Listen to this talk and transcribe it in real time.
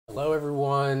Hello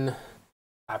everyone,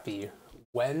 happy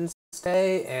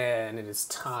Wednesday, and it is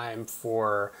time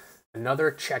for another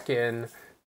check-in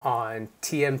on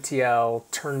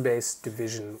TMTL Turn-Based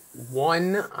Division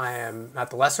 1. I am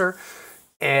Matt the Lesser,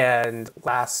 and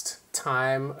last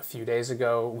time, a few days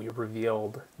ago, we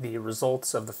revealed the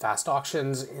results of the fast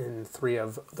auctions in 3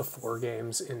 of the 4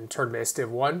 games in Turn-Based Div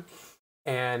 1,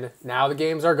 and now the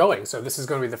games are going. So this is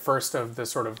going to be the first of the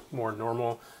sort of more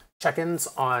normal check-ins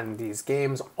on these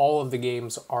games. All of the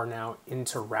games are now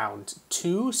into round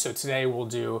 2. So today we'll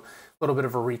do a little bit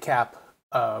of a recap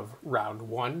of round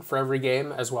 1 for every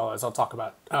game, as well as I'll talk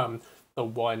about the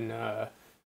one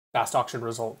fast auction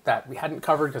result that we hadn't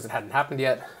covered because it hadn't happened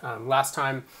yet last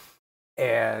time.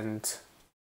 And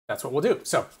that's what we'll do.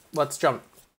 So let's jump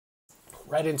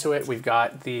right into it. We've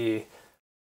got the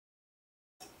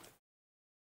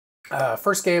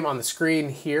first game on the screen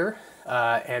here.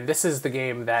 And this is the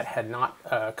game that had not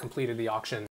completed the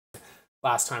auction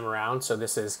last time around. So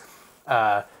this is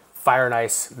Fire and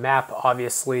Ice map,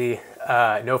 obviously.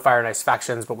 No Fire and Ice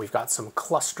factions, but we've got some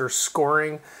cluster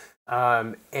scoring.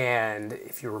 And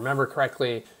if you remember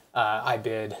correctly, I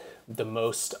bid the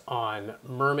most on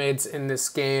mermaids in this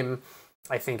game.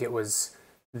 I think it was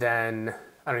then,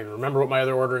 I don't even remember what my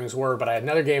other orderings were, but I had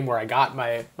another game where I got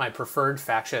my preferred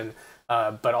faction,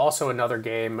 but also another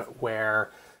game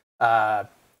where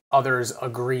others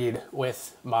agreed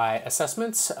with my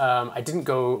assessments. I didn't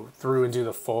go through and do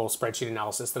the full spreadsheet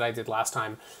analysis that I did last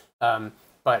time,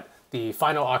 but the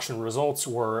final auction results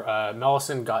were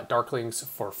Mellison got Darklings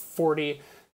for 40,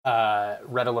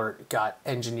 Red Alert got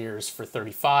Engineers for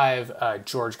 35,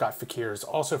 George got Fakirs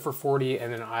also for 40,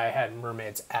 and then I had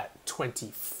Mermaids at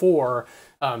 24.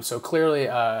 So clearly,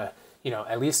 at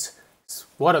least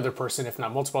one other person, if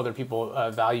not multiple other people,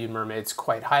 valued mermaids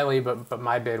quite highly, but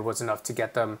my bid was enough to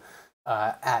get them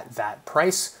at that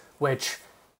price, which,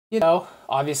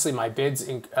 obviously my bids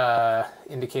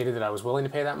indicated that I was willing to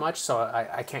pay that much, so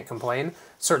I can't complain.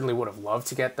 Certainly would have loved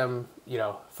to get them,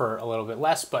 for a little bit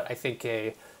less, but I think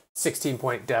a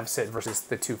 16-point deficit versus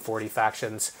the 240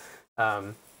 factions,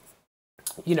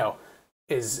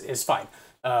 is fine.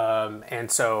 And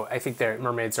so I think their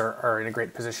mermaids are in a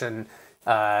great position,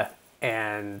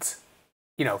 and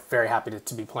very happy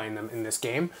to be playing them in this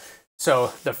game.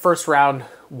 So the first round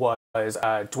was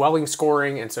dwelling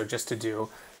scoring, and so just to do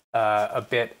a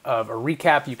bit of a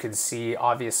recap, you can see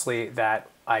obviously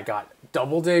that I got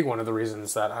double dig, one of the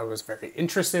reasons that I was very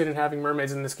interested in having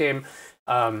mermaids in this game.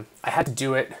 I had to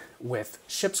do it with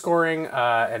ship scoring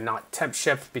and not temp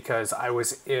ship because I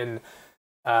was in,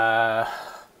 I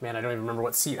don't even remember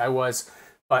what seat I was.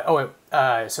 But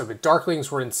so the Darklings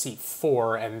were in seat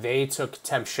 4, and they took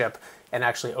temp ship and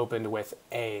actually opened with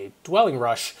a dwelling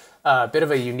rush. A bit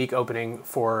of a unique opening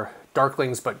for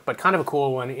Darklings, but kind of a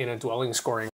cool one in a dwelling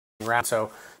scoring round.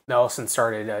 So Mellison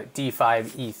started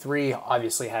D5, E3,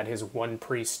 obviously had his one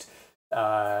priest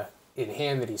in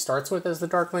hand that he starts with as the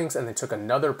Darklings, and then took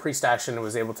another priest action and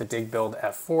was able to dig build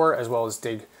F4, as well as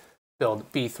dig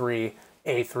build B3,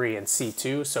 A3, and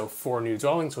C2. So 4 new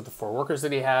dwellings with the 4 workers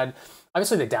that he had.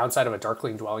 Obviously, the downside of a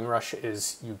Darkling Dwelling Rush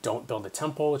is you don't build a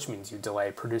temple, which means you delay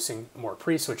producing more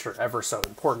priests, which are ever so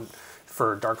important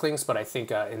for Darklings. But I think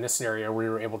in this scenario, we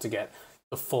were able to get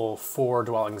the full 4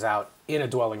 dwellings out in a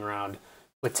dwelling round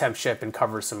with temp ship and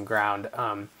cover some ground.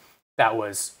 That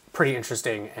was pretty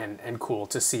interesting and cool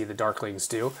to see the Darklings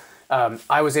do.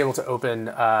 I was able to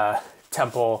open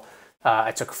temple.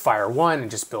 I took Fire 1 and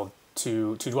just build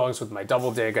two dwellings with my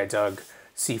double dig. I dug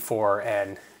C4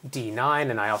 and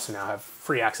D9, and I also now have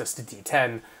free access to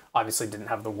D10. Obviously didn't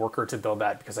have the worker to build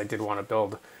that because I did want to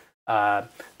build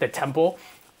the temple.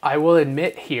 I will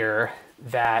admit here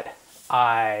that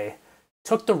I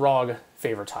took the wrong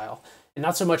favor tile, and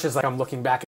not so much as like I'm looking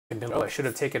back and being, I should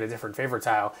have taken a different favor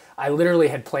tile. I literally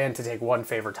had planned to take one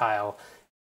favor tile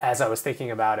as I was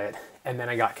thinking about it, and then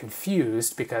I got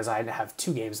confused because I have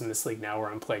 2 games in this league now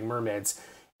where I'm playing mermaids,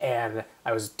 and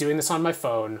I was doing this on my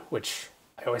phone, which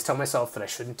I always tell myself that I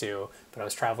shouldn't do, but I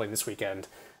was traveling this weekend.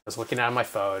 I was looking at my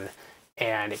phone,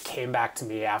 and it came back to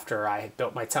me after I had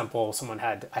built my temple.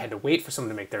 I had to wait for someone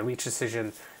to make their leech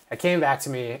decision. It came back to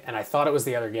me, and I thought it was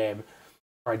the other game,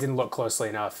 or I didn't look closely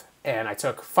enough, and I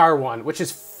took Fire 1, which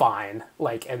is fine.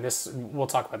 And this, we'll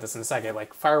talk about this in a second.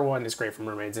 Fire 1 is great for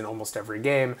mermaids in almost every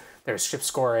game. There's ship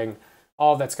scoring.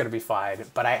 All that's going to be fine.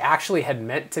 But I actually had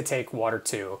meant to take Water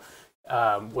 2,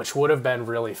 which would have been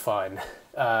really fun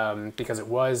because it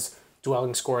was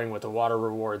dwelling scoring with a water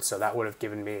reward, so that would have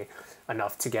given me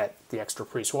enough to get the extra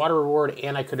priest water reward,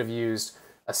 and I could have used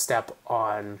a step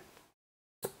on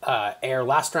air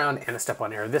last round and a step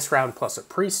on air this round plus a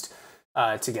priest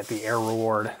to get the air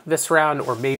reward this round,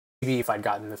 or maybe if I'd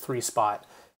gotten the 3 spot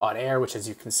on air, which as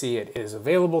you can see, it is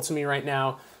available to me right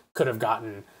now, could have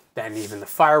gotten then even the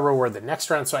fire reward the next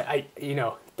round. So I you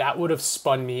know, that would have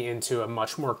spun me into a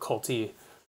much more culty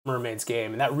Mermaids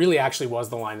game. And that really actually was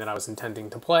the line that I was intending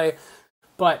to play.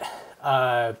 But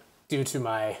due to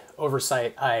my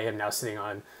oversight, I am now sitting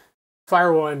on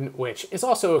Fire 1, which is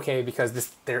also okay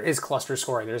because there is cluster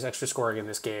scoring. There's extra scoring in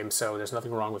this game, so there's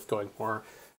nothing wrong with going more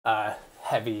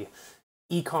heavy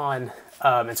econ.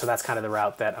 And so that's kind of the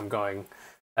route that I'm going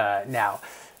now.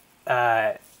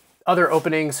 Other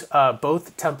openings,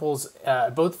 both temples,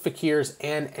 both Fakirs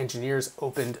and Engineers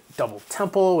opened double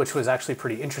temple, which was actually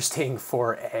pretty interesting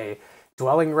for a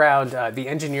dwelling round. The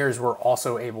Engineers were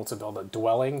also able to build a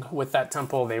dwelling with that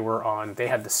temple. They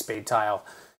had the spade tile.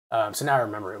 So now I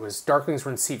remember, it was Darklings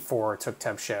were in seat 4, took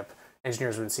temp ship.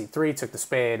 Engineers were in seat 3, took the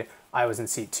spade. I was in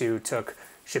seat 2, took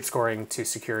ship scoring to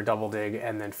secure double dig,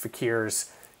 and then Fakirs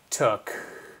took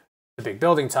the big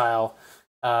building tile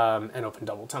and opened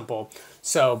double temple.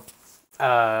 So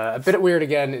a bit weird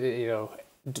again, you know,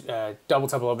 double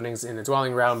temple openings in the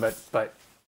dwelling round, but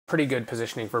pretty good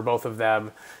positioning for both of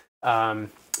them,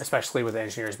 especially with the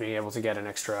Engineers being able to get an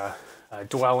extra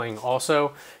dwelling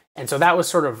also. And so that was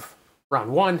sort of round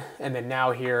 1, and then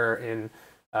now here in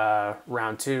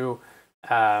round 2,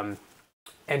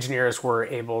 Engineers were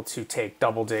able to take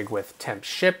double dig with temp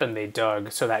ship, and they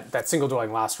dug, so that single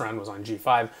dwelling last round was on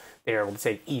G5. They were able to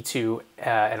take E2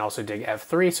 and also dig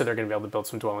F3, so they're going to be able to build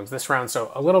some dwellings this round.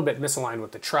 So a little bit misaligned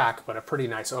with the track, but a pretty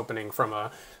nice opening from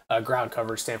a ground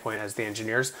coverage standpoint as the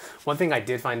Engineers. One thing I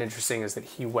did find interesting is that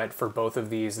he went for both of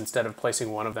these instead of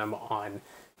placing one of them on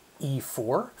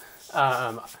E4.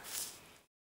 I'm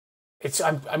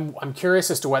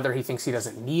curious as to whether he thinks he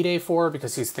doesn't need A4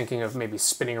 because he's thinking of maybe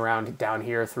spinning around down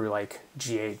here through like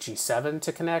G8, G7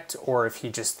 to connect, or if he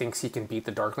just thinks he can beat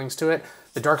the Darklings to it.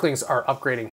 The Darklings are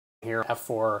upgrading here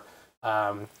F4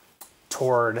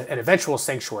 toward an eventual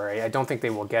Sanctuary. I don't think they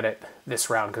will get it this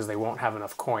round because they won't have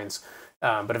enough coins,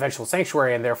 but eventual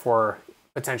Sanctuary and therefore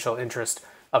potential interest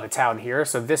of a town here.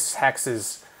 So this hex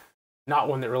is not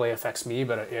one that really affects me,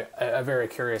 but a very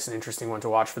curious and interesting one to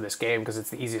watch for this game because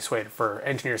it's the easiest way for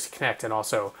Engineers to connect and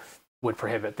also would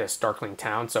prohibit this Darkling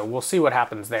town. So we'll see what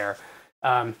happens there.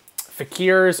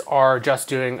 Fakirs are just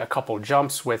doing a couple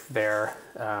jumps with their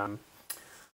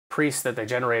priests that they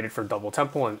generated for double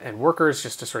temple and workers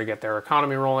just to sort of get their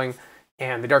economy rolling.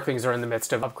 And the Darklings are in the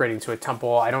midst of upgrading to a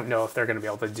temple. I don't know if they're going to be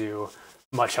able to do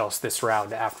much else this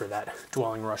round after that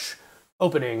Dwelling Rush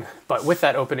opening, but with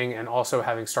that opening and also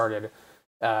having started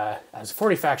as a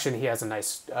 40 faction, he has a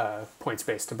nice point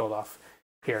space to build off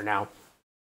here now.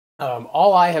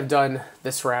 All I have done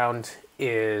this round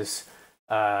is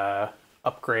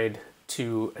upgrade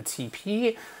to a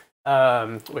TP,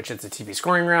 which is a TP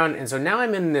scoring round, and so now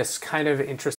I'm in this kind of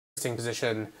interesting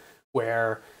position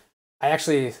where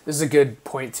this is a good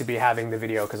point to be having the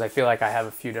video because I feel like I have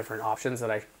a few different options that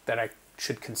I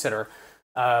should consider.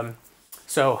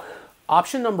 So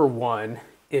option number 1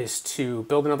 is to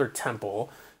build another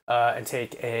temple and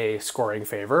take a scoring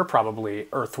favor, probably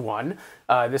Earth 1.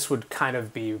 This would kind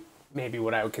of be maybe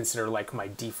what I would consider like my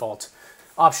default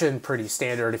option, pretty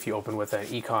standard if you open with an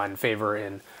econ favor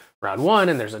in round 1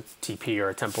 and there's a TP or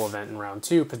a temple event in round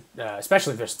 2,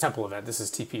 especially if there's a temple event. This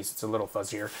is TP, so it's a little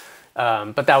fuzzier.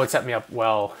 But that would set me up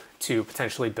well to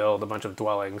potentially build a bunch of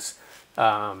dwellings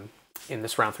in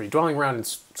this round 3 dwelling round and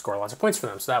score lots of points for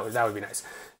them. So that would be nice.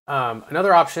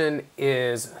 Another option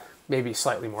is maybe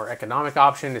slightly more economic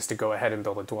option is to go ahead and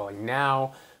build a dwelling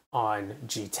now on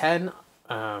G10.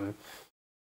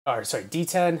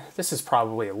 D10. This is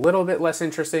probably a little bit less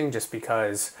interesting just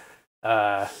because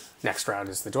next round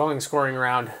is the dwelling scoring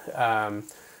round.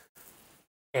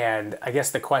 And I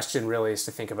guess the question really is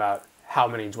to think about how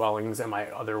many dwellings am I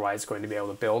otherwise going to be able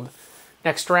to build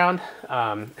next round.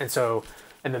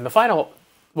 And then the final,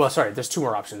 well, sorry, there's 2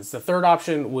 more options. The third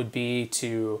option would be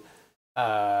to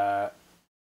advance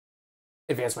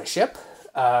my ship,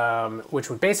 which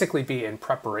would basically be in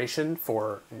preparation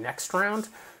for next round.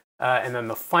 And then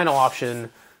the final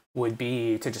option would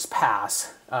be to just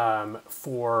pass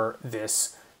for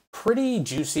this pretty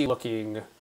juicy looking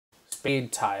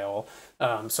spade tile.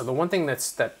 So the one thing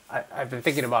that I've been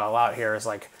thinking about a lot here is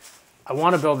like, I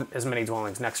want to build as many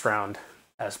dwellings next round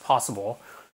as possible.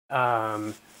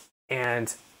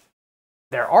 And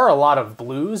there are a lot of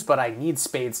blues, but I need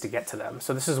spades to get to them.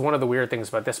 So this is one of the weird things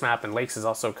about this map, and Lakes is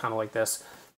also kind of like this,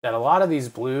 that a lot of these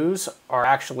blues are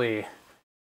actually,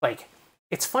 like,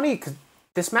 it's funny because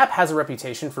this map has a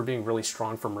reputation for being really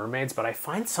strong for mermaids, but I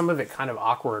find some of it kind of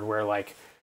awkward where, like,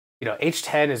 you know,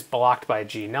 H10 is blocked by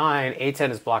G9,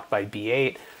 A10 is blocked by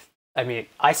B8, I mean,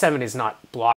 I7 is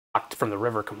not blocked from the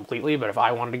river completely, but if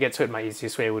I wanted to get to it, my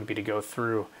easiest way would be to go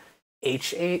through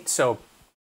H8. So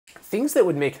things that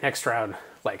would make next round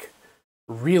like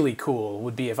really cool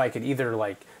would be if I could either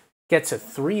like get to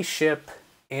 3 ship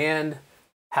and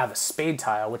have a spade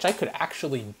tile, which I could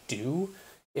actually do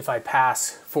if I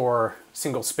pass for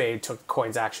single spade, took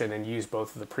coins action, and use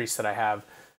both of the priests that I have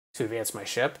to advance my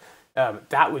ship.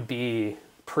 That would be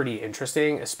pretty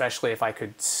interesting, especially if I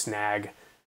could snag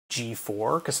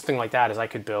G4, because something like that is I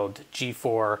could build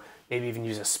G4, maybe even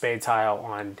use a spade tile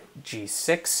on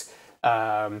G6.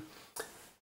 I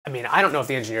mean, I don't know if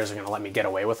the engineers are going to let me get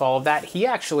away with all of that. He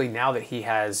actually, now that he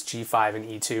has G5 and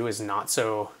E2, is not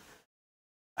so...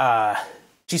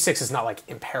 G6 is not like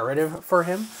imperative for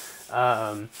him.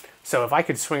 So if I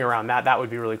could swing around that, that would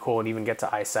be really cool, and even get to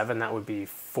I7, that would be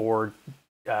 4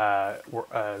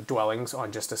 dwellings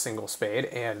on just a single spade,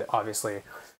 and obviously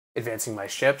advancing my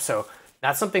ship. So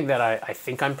that's something that I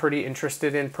think I'm pretty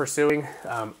interested in pursuing.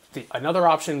 Another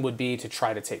option would be to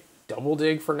try to take double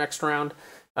dig for next round.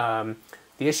 The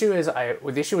issue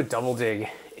with double dig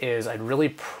is I'd really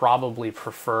probably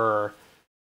prefer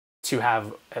to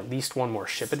have at least one more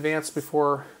ship advance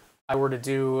before I were to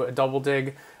do a double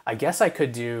dig. I guess I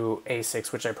could do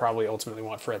A6, which I probably ultimately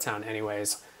want for a town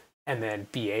anyways, and then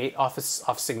B8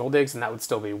 off single digs, and that would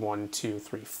still be 1, 2,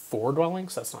 3, 4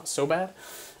 dwellings. That's not so bad.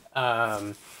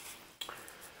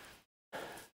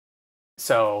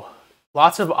 So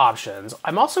lots of options.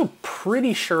 I'm also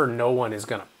pretty sure no one is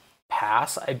gonna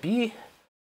pass. I'd be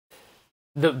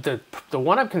the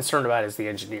one I'm concerned about is the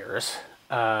engineers,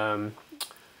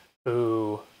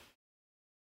 who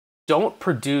don't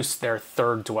produce their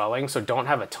 3rd dwelling, so don't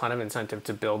have a ton of incentive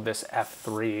to build this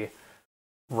F3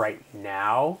 right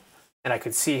now. And I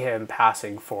could see him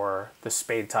passing for the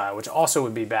spade tile, which also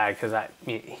would be bad because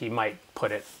he might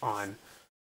put it on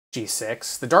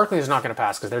G6. The Darklings are not going to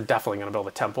pass because they're definitely going to build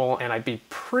a temple, and I'd be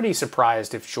pretty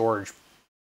surprised if George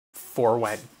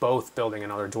forewent both building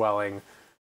another dwelling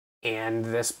and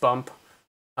this bump,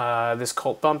 this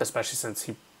cult bump, especially since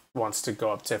he wants to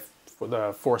go up to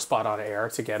the 4 spot on air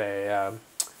to get a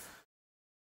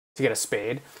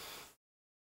spade.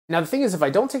 Now the thing is, if I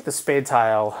don't take the spade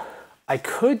tile, I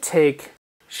could take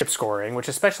ship scoring, which,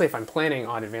 especially if I'm planning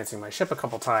on advancing my ship a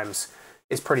couple times,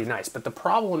 is pretty nice. But the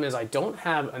problem is I don't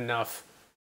have enough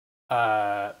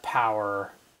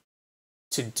power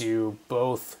to do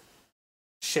both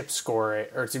ship scoring,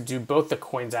 or to do both the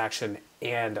coins action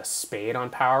and a spade on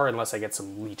power, unless I get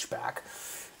some leech back.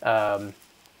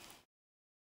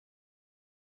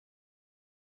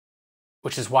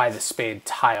 Which is why the spade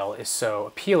tile is so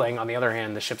appealing. On the other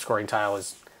hand, the ship scoring tile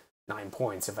is 9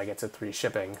 points if I get to 3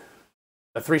 shipping.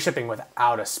 The 3 shipping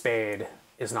without a spade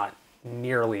is not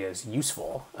nearly as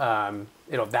useful.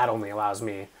 That only allows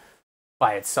me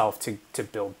by itself to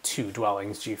build 2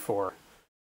 dwellings, G4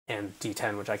 and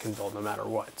D10, which I can build no matter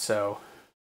what. So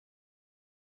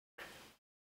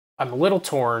I'm a little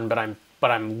torn, but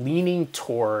I'm leaning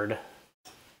toward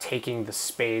taking the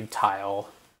spade tile.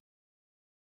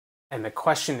 And the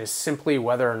question is simply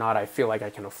whether or not I feel like I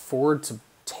can afford to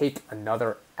take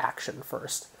another action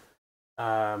first.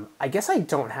 I guess I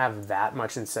don't have that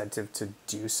much incentive to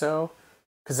do so,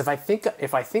 because if I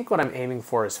think what I'm aiming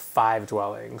for is 5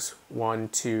 dwellings, 1,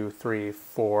 2, 3,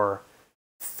 4,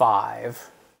 5,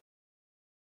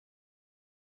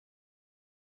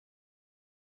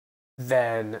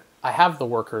 then I have the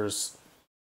workers,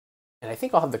 and I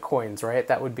think I'll have the coins, right?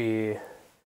 That would be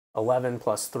 11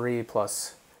 plus 3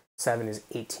 plus 7 is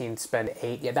 18, spend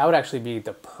 8. Yeah, that would actually be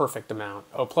the perfect amount.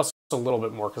 Oh, plus a little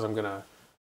bit more because I'm going to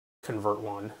convert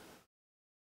 1.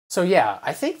 So yeah,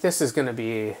 I think this is going to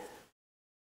be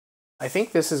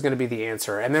the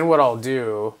answer. And then what I'll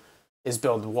do is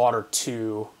build water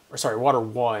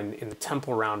 1 in the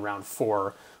temple round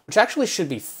 4, which actually should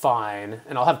be fine.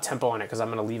 And I'll have tempo on it because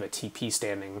I'm going to leave a TP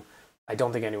standing. I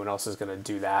don't think anyone else is going to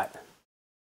do that.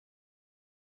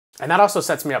 And that also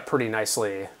sets me up pretty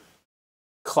nicely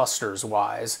clusters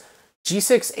wise.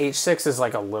 G6, H6 is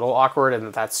like a little awkward,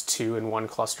 and that's 2 in 1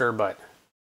 cluster, but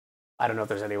I don't know if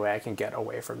there's any way I can get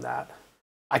away from that.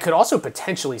 I could also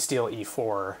potentially steal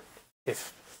E4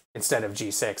 if instead of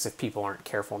G6 if people aren't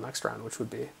careful next round, which would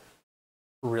be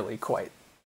really quite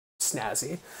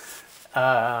snazzy.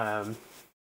 So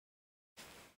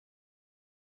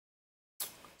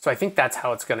I think that's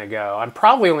how it's going to go. I'm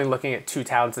probably only looking at 2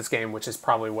 towns this game, which is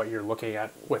probably what you're looking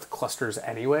at with clusters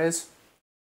anyways.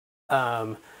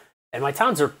 And my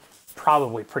towns are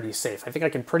probably pretty safe. I think I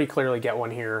can pretty clearly get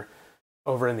one here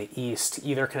over in the east,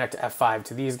 either connect to F5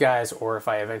 to these guys, or if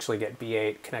I eventually get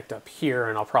B8, connect up here,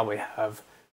 and I'll probably have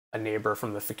a neighbor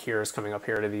from the fakirs coming up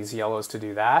here to these yellows to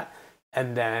do that.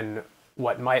 And then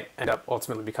what might end up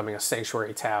ultimately becoming a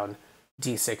sanctuary town,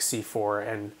 d6, c4,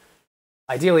 and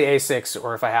ideally a6,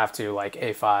 or if I have to, like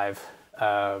a5.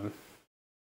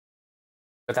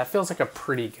 But that feels like a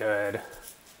pretty good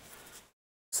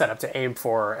setup to aim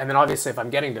for. And then obviously if I'm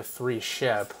getting to 3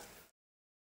 ship,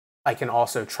 I can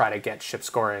also try to get ship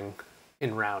scoring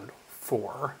in round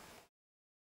 4.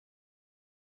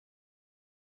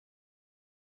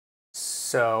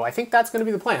 So I think that's going to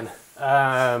be the plan.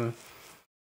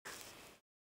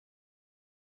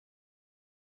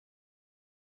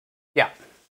 Yeah.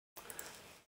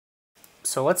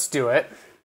 So let's do it.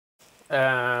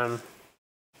 I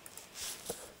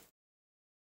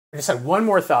just had one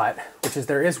more thought, which is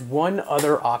there is one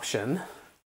other option,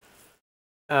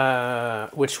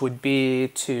 which would be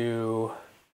to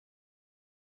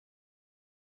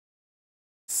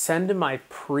send my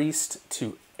priest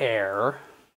to air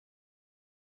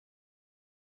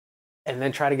and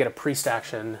then try to get a priest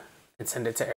action and send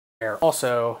it to air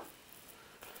also,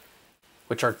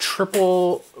 which are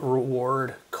triple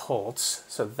reward cults.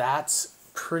 So that's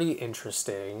pretty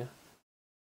interesting.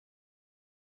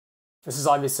 This is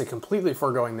obviously completely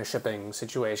foregoing the shipping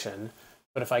situation,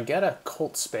 but if I get a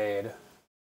cult spade,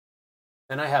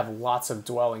 then I have lots of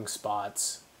dwelling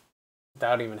spots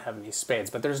without even having any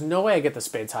spades. But there's no way I get the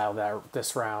spade tile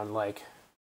this round. Like,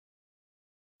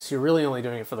 so you're really only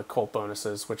doing it for the cult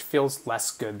bonuses, which feels less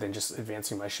good than just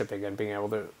advancing my shipping and being able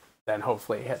to then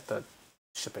hopefully hit the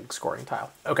shipping scoring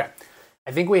tile. Okay,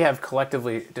 I think we have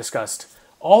collectively discussed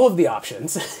all of the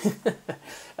options.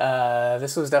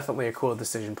 This was definitely a cool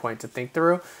decision point to think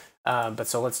through. But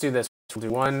so let's do this. We'll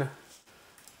do one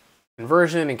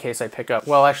conversion in case I pick up.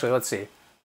 Well, actually, let's see.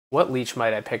 What leech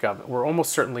might I pick up? We're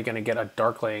almost certainly going to get a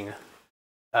Darkling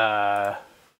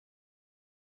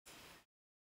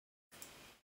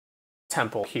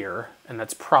temple here, and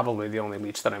that's probably the only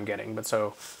leech that I'm getting. But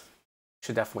so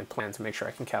should definitely plan to make sure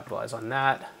I can capitalize on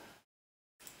that.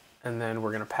 And then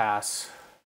we're going to pass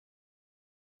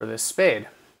for this spade.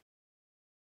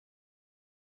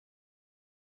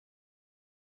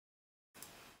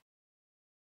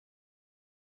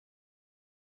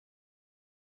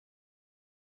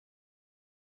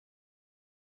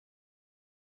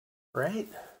 Right?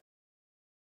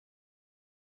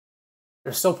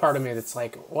 There's still part of me that's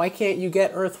like, why can't you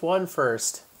get Earth 1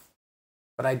 first?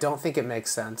 But I don't think it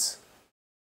makes sense.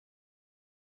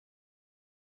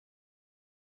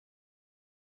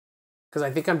 Because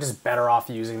I think I'm just better off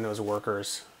using those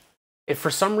workers. If for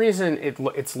some reason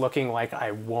it's looking like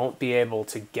I won't be able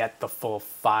to get the full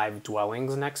 5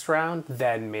 dwellings next round,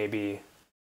 then maybe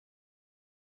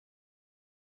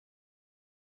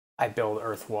I build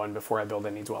Earth 1 before I build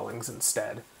any dwellings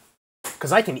instead.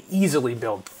 Because I can easily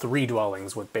build 3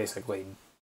 dwellings with basically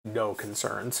no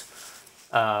concerns.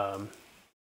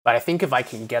 But I think if I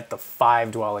can get the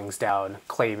 5 dwellings down,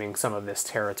 claiming some of this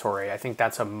territory, I think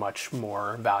that's a much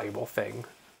more valuable thing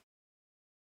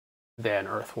than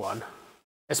Earth 1.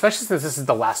 Especially since this is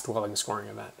the last dwelling scoring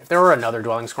event. If there were another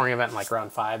dwelling scoring event in like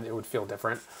round 5, it would feel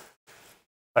different.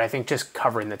 But I think just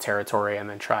covering the territory and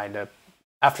then trying to,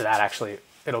 after that actually,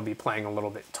 it'll be playing a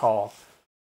little bit tall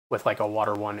with like a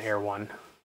water 1, air 1.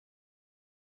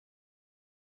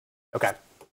 Okay,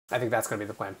 I think that's going to be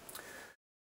the plan.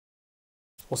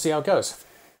 We'll see how it goes.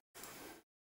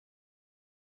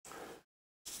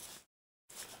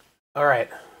 All right,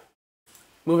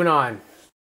 moving on.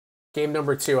 Game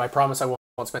number 2. I promise I won't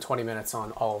spend 20 minutes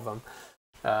on all of them,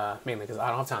 mainly because I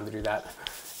don't have time to do that.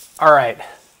 All right,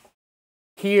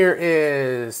 here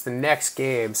is the next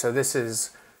game. So this is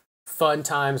Fun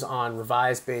Times on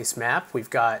Revised Base Map. We've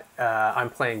got, I'm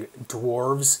playing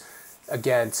Dwarves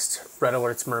against Red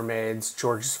Alert's Mermaids,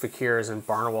 George's Fakirs, and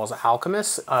Barnawall's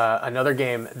Alchemists. Another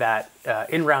game that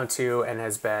in round 2 and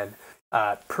has been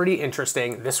pretty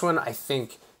interesting. This one I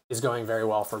think is going very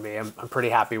well for me. I'm pretty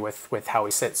happy with how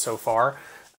we sit so far.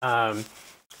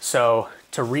 So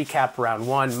to recap round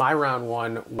 1, my round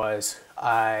 1 was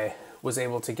I was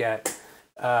able to get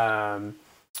a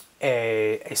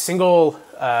single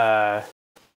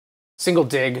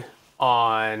dig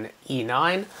on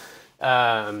E9.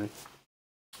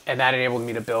 And that enabled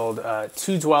me to build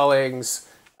 2 dwellings,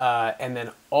 and then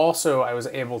also I was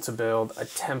able to build a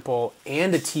temple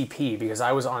and a TP because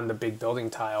I was on the big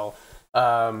building tile,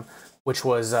 which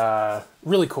was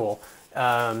really cool.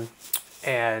 And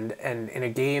in a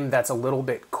game that's a little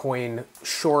bit coin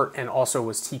short and also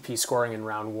was TP scoring in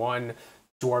round 1,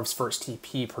 Dwarves' first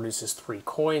TP produces 3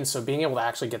 coins, so being able to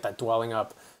actually get that dwelling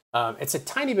up It's a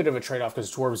tiny bit of a trade-off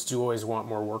because dwarves do always want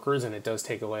more workers, and it does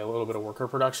take away a little bit of worker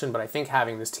production. But I think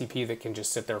having this TP that can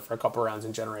just sit there for a couple rounds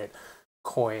and generate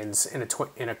coins in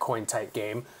a coin-tight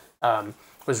game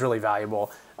was really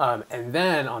valuable. And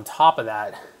then on top of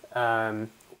that,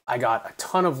 I got a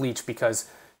ton of leech because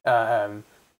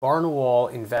Barnwell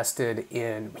invested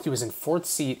in, he was in 4th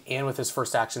seat and with his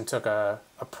first action took a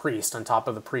priest on top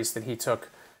of the priest that he took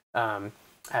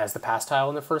as the pass tile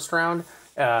in the first round,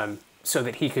 so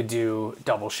that he could do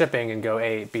double shipping and go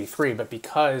A8, B3. But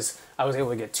because I was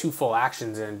able to get 2 full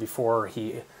actions in before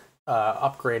he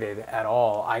upgraded at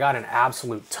all, I got an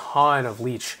absolute ton of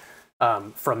leech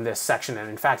from this section. And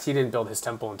in fact, he didn't build his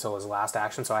temple until his last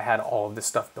action, so I had all of this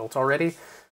stuff built already,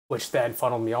 which then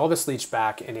funneled me all this leech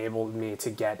back, enabled me to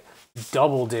get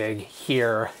double dig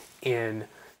here in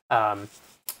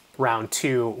round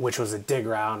 2, which was a dig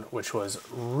round, which was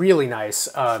really nice.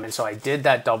 And so I did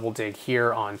that double dig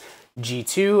here on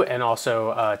G2 and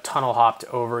also tunnel hopped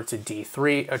over to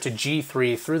D3 or to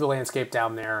G3 through the landscape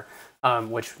down there,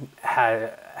 which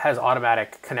has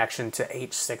automatic connection to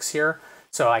H6 here.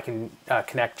 So I can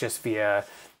connect just via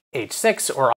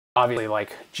H6, or obviously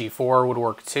like G4 would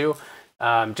work too.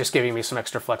 Just giving me some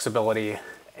extra flexibility,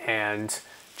 and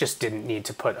just didn't need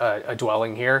to put a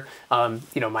dwelling here.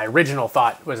 My original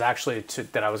thought was actually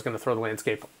that I was going to throw the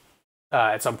landscape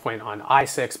at some point on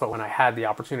I6, but when I had the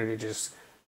opportunity to just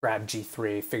grab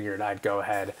G3, figured I'd go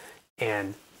ahead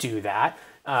and do that.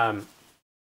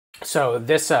 So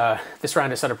this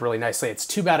round is set up really nicely. It's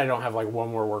too bad I don't have like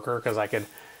one more worker, because I could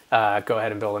go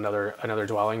ahead and build another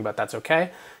dwelling, but that's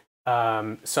okay.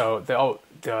 So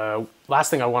the last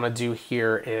thing I want to do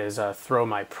here is throw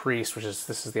my priest,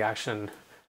 this is the action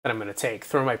that I'm going to take.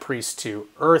 Throw my priest to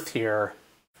Earth here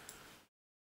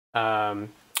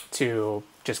to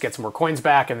just get some more coins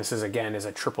back, and this is again is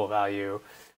a triple value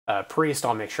priest.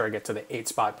 I'll make sure I get to the 8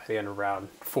 spot by the end of round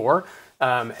 4,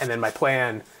 and then my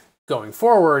plan going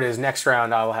forward is next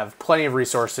round I'll have plenty of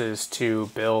resources to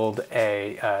build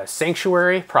a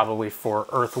sanctuary, probably for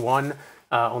Earth 1.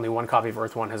 Only 1 copy of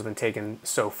Earth 1 has been taken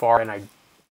so far, and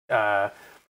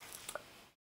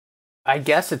I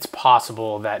guess it's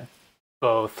possible that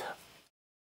both...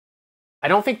 I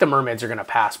don't think the mermaids are going to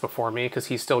pass before me, because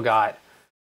he's still got...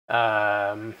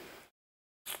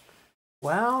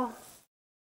 well...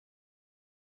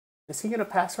 Is he going to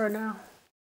pass right now?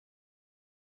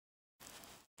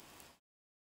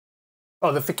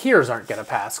 Oh, the fakirs aren't going to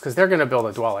pass, because they're going to build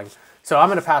a dwelling. So I'm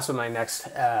going to pass with my next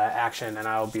action, and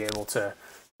I'll be able to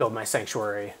build my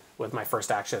sanctuary with my first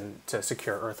action to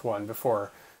secure Earth 1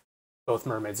 before both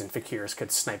mermaids and fakirs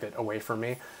could snipe it away from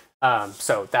me.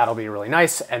 So that'll be really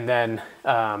nice. And then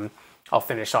I'll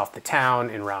finish off the town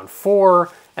in round 4,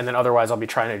 and then otherwise I'll be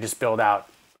trying to just build out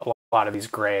a lot of these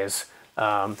grays.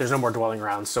 There's no more dwelling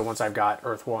rounds, so once I've got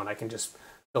Earth 1, I can just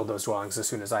build those dwellings as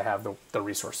soon as I have the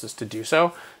resources to do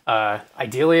so.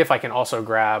 Ideally, if I can also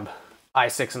grab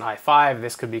I6 and I5,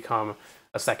 this could become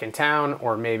a second town,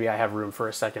 or maybe I have room for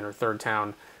a second or third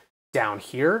town down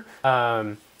here.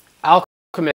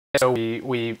 Alchemist, so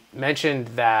we mentioned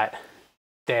that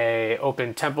they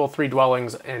opened temple, 3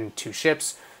 dwellings, and 2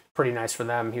 ships. Pretty nice for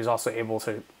them. He was also able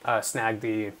to snag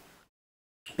the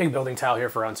big building tile here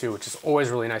for round 2, which is always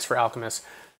really nice for Alchemist.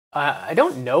 I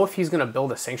don't know if he's going to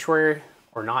build a sanctuary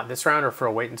or not this round, or if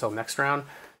he'll wait until next round.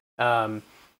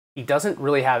 He doesn't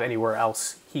really have anywhere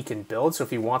else he can build, so if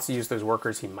he wants to use those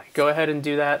workers, he might go ahead and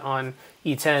do that on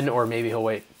E10, or maybe he'll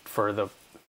wait for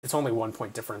it's only 1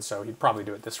 point difference, so he'd probably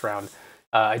do it this round.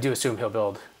 I do assume he'll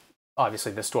build,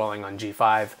 obviously, this dwelling on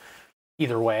G5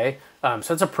 either way.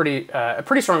 So it's a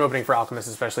pretty strong opening for Alchemist,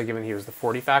 especially given he was the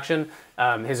 40 faction.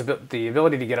 The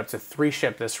ability to get up to 3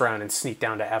 ship this round and sneak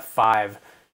down to F5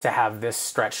 to have this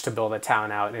stretch to build a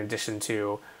town out, in addition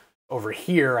to over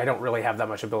here, I don't really have that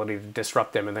much ability to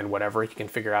disrupt him, and then whatever he can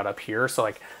figure out up here. So,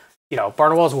 like,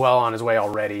 Barnwell's well on his way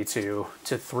already to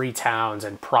 3 towns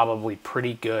and probably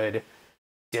pretty good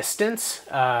distance.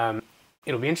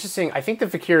 It'll be interesting. I think the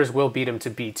Fakirs will beat him to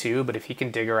B2, but if he can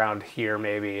dig around here,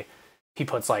 maybe he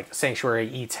puts like Sanctuary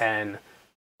E10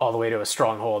 all the way to a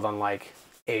stronghold on like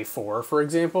A4, for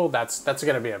example. That's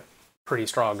going to be a pretty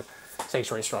strong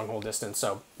Sanctuary stronghold distance.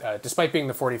 So despite being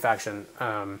the 40 faction,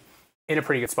 in a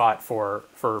pretty good spot for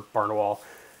Barnwell.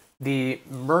 The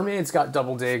mermaids got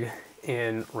double dig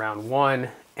in round 1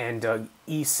 and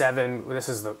E7. This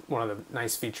is one of the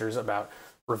nice features about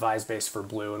revised base for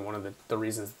blue, and one of the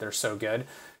reasons that they're so good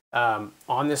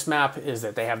on this map is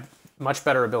that they have much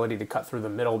better ability to cut through the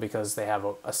middle, because they have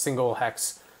a single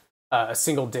hex, a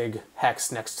single dig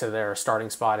hex next to their starting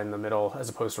spot in the middle, as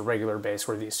opposed to regular base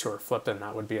where these two are flipped, and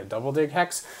that would be a double dig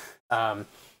hex.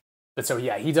 But so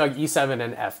yeah, he dug E7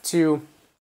 and F2.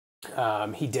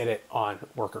 He did it on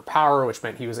worker power, which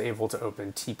meant he was able to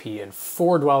open TP in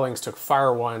 4 dwellings, took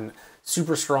Fire 1,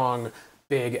 super strong,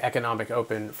 big economic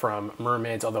open from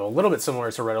Mermaids, although a little bit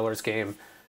similar to Red Alert's game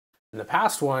in the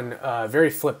past one, very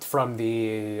flipped from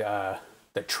the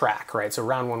track, right? So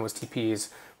round 1 was TPs,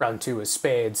 round 2 was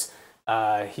spades.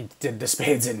 He did the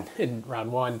spades in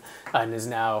round 1 and is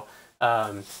now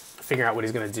figuring out what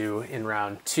he's going to do in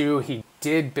round 2. He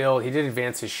did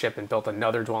advance his ship and built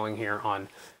another dwelling here on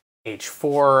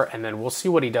H4, and then we'll see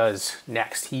what he does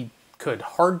next. He could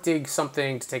hard dig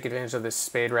something to take advantage of this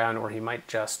spade round, or he might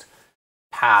just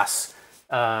pass,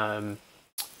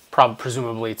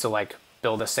 presumably to like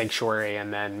build a sanctuary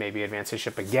and then maybe advance his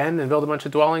ship again and build a bunch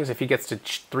of dwellings. If he gets to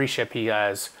 3 ship, he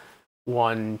has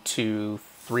 1, 2,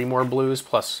 3 more blues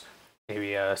plus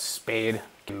maybe a spade,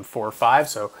 4 or 5.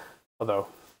 So, although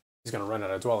he's going to run out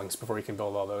of dwellings before he can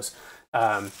build all those.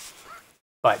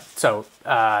 But so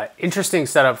interesting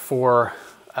setup for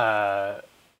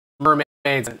Mermaids,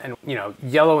 and you know,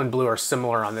 yellow and blue are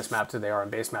similar on this map to they are on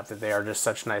base map, that they are just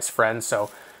such nice friends.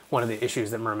 So one of the issues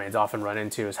that Mermaids often run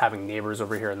into is having neighbors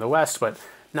over here in the west, but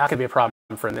not going to be a problem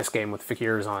for in this game with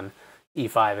Fakirs on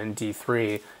E5 and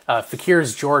D3.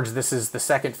 Fakirs George, this is the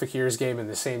second Fakirs game in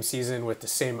the same season with the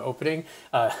same opening,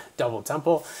 double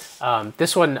temple.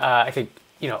 This one, I think,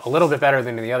 you know, a little bit better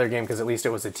than in the other game because at least it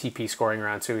was a TP scoring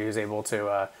round, so he was able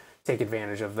to take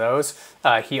advantage of those.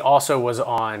 He also was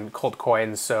on Cult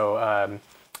Coins, so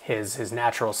his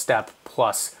natural step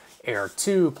plus Air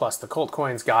 2 plus the Cult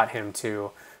Coins got him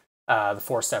to the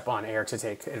 4-step on Air to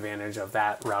take advantage of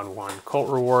that round 1 Cult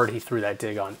reward. He threw that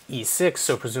dig on E6,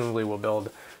 so presumably we'll build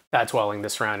that dwelling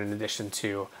this round in addition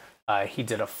to he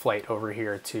did a flight over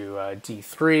here to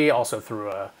D3, also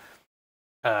threw a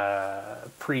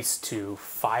priest to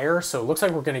fire. So it looks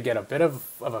like we're going to get a bit of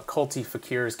a culty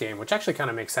Fakirs game, which actually kind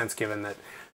of makes sense given that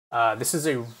this is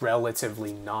a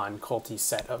relatively non-culty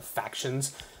set of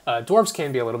factions. Dwarves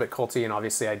can be a little bit culty, and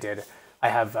obviously I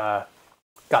have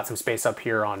got some space up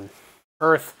here on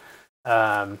Earth,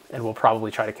 and we'll probably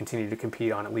try to continue to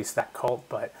compete on at least that cult,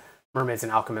 but Mermaids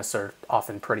and Alchemists are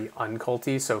often pretty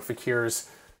unculty, so Fakirs,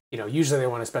 you know, usually they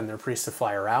want to spend their priests to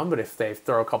fly around, but if they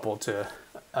throw a couple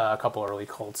early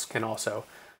cults, can also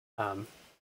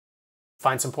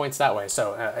find some points that way.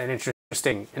 So an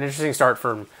interesting start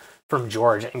from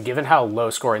George, and given how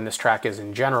low scoring this track is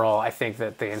in general, I think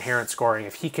that the inherent scoring,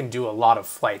 if he can do a lot of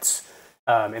flights,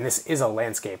 and this is a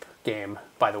landscape game,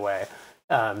 by the way,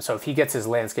 so if he gets his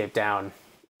landscape down,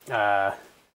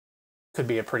 could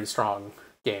be a pretty strong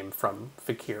game from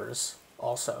Fakirs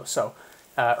also. So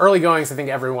early goings, I think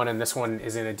everyone in this one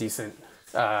is in a decent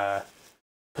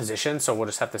position, so we'll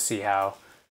just have to see how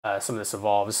some of this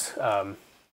evolves.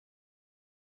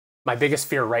 My biggest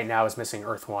fear right now is missing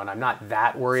Earth 1. I'm not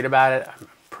that worried about it. I'm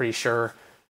pretty sure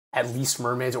at least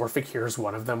Mermaids or Fakirs,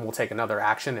 one of them will take another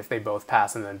action. If they both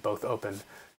pass and then both open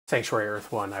Sanctuary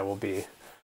Earth 1, I will be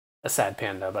a sad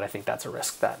panda, but I think that's a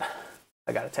risk that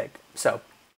I gotta take. So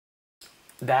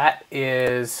that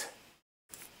is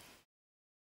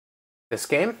this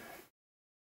game.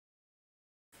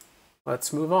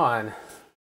 Let's move on.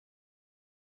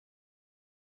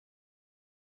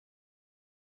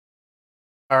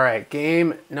 All right,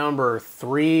 game number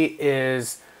 3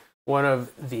 is one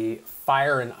of the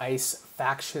Fire and Ice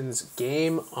factions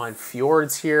game on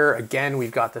Fjords here. Again,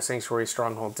 we've got the Sanctuary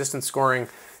Stronghold distance scoring.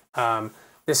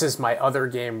 This is my other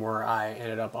game where I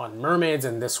ended up on Mermaids,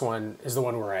 and this one is the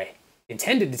one where I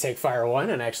intended to take Fire 1,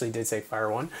 and actually did take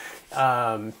Fire 1.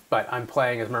 But I'm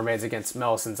playing as Mermaids against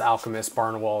Melison's Alchemist,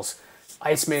 Barnwell's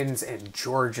Ice Maidens, and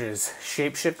George's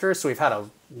Shapeshifters. So we've had a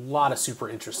lot of super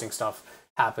interesting stuff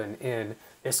happen in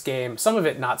this game. Some of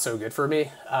it not so good for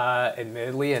me,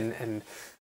 admittedly, and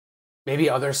maybe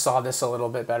others saw this a little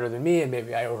bit better than me, and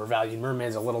maybe I overvalued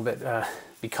Mermaids a little bit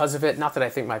because of it. Not that I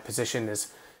think my position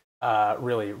is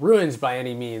really ruined by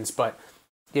any means, but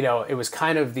you know, it was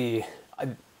kind of the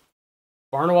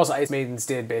Barnwell's Ice Maidens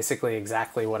did basically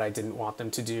exactly what I didn't want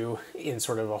them to do in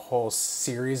sort of a whole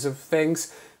series of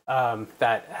things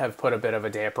that have put a bit of a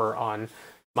damper on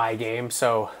my game.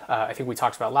 So I think we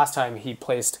talked about last time, he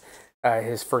placed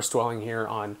his first dwelling here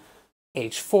on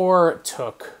H4,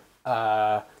 took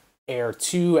Air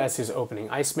 2 as his opening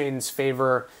Ice Maiden's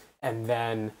favor, and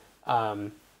then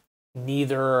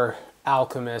neither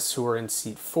Alchemists, who were in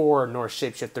seat 4, nor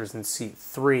Shapeshifters in seat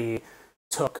 3,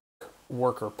 took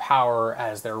Worker Power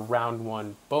as their round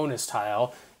 1 bonus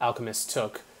tile. Alchemists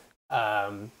took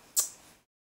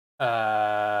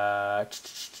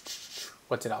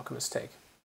what did Alchemist take?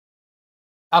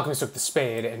 Alchemist took the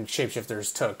spade, and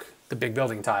Shapeshifters took the big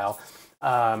building tile.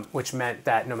 which meant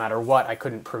that no matter what, I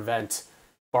couldn't prevent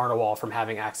Barnawal from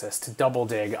having access to double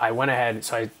dig. I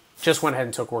just went ahead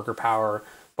and took worker power.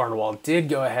 Barnawal did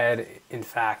go ahead, in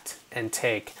fact, and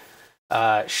take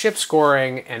ship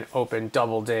scoring and open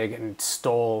double dig and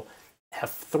stole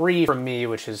F3 from me,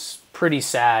 which is pretty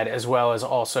sad, as well as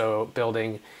also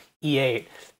building E8.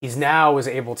 He's now was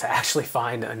able to actually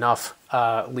find enough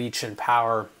leech and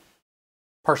power,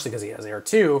 partially because he has air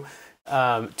too,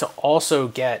 to also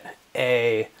get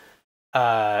a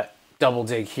double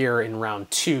dig here in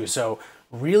round 2. So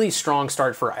really strong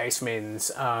start for Ice Maidens.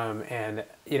 And,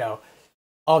 you know,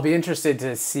 I'll be interested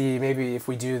to see maybe if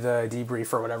we do the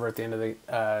debrief or whatever at the end of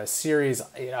the series.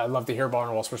 I'd love to hear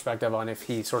Barnawal's perspective on if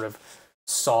he sort of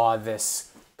saw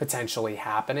this potentially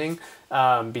happening,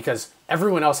 because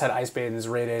everyone else had Ice Maidens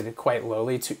rated quite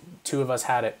lowly. Two of us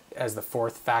had it as the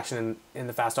 4th faction in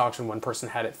the fast auction. One person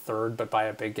had it 3rd, but by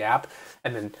a big gap.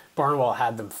 And then Barnawal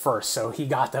had them 1st, so he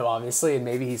got them, obviously, and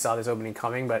maybe he saw this opening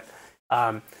coming, but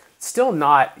still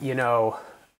not, you know,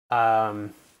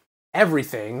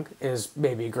 everything is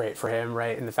maybe great for him,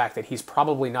 right? And the fact that he's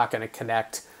probably not going to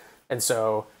connect, and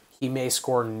so he may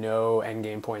score no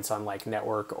endgame points on like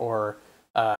network or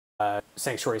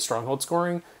Sanctuary Stronghold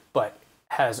scoring, but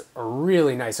has a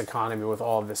really nice economy with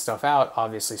all of this stuff out.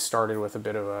 Obviously started with a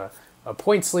bit of a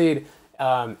points lead,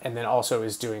 and then also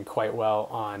is doing quite well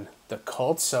on the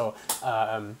cults. So,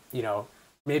 you know,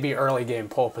 maybe early game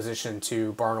pole position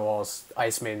to Barnawal's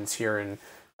Ice Maidens here in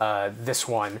this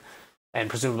one,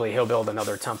 and presumably he'll build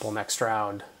another temple next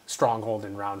round, Stronghold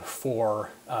in round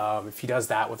 4. If he does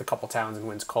that with a couple towns and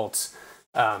wins cults,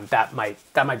 that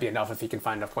might be enough if he can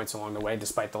find enough points along the way,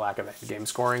 despite the lack of game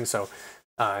scoring. So,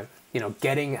 you know,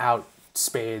 getting out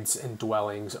spades and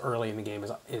dwellings early in the game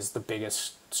is the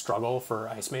biggest struggle for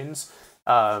Ice Maidens.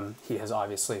 He has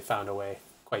obviously found a way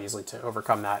quite easily to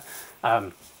overcome that.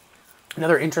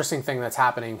 Another interesting thing that's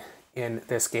happening in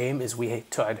this game is we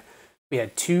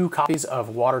had 2 copies of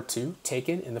Water 2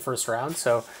 taken in the first round.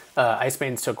 So Ice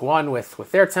Maidens took one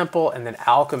with their temple, and then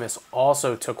Alchemists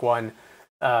also took one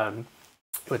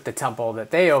with the temple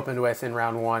that they opened with in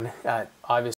round 1.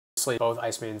 Obviously, both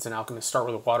Ice Maidens and Alchemists start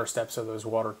with a water step, so those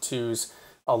Water 2s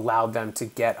allowed them to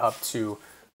get up to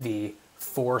the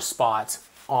 4 spot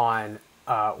on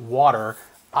water.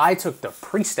 I took the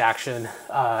priest action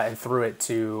and threw it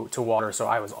to water, so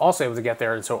I was also able to get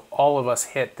there, and so all of us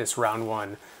hit this round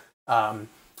 1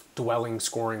 dwelling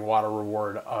scoring water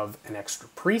reward of an extra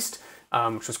priest,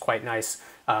 which was quite nice.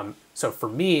 So for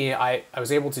me, I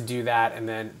was able to do that, and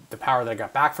then the power that I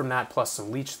got back from that, plus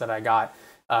some leech that I got,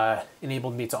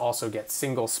 enabled me to also get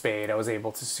single spade. I was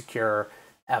able to secure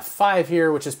F5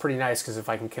 here, which is pretty nice, because if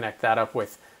I can connect that up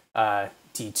with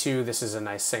D2, this is a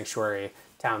nice sanctuary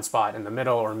town spot in the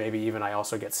middle, or maybe even I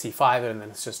also get C5, and then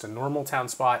it's just a normal town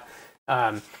spot.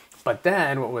 But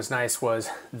then what was nice was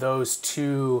those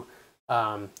 2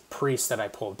 priests that I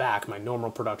pulled back, my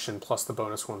normal production plus the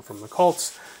bonus one from the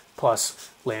cults, plus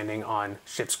landing on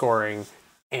ship scoring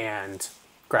and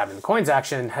grabbing the coins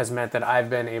action, has meant that I've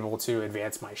been able to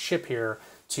advance my ship here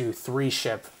to 3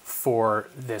 ship for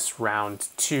this round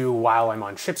 2 while I'm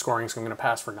on ship scoring, so I'm going to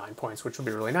pass for 9 points, which will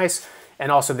be really nice.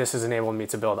 And also this has enabled me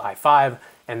to build I5,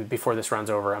 and before this round's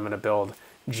over, I'm going to build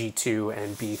G2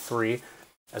 and B3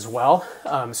 as well.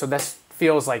 So this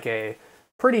feels like a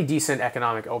pretty decent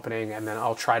economic opening, and then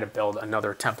I'll try to build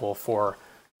another temple for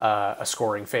a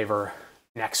scoring favor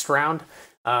next round.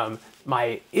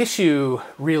 My issue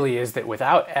really is that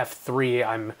without F3,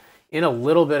 I'm in a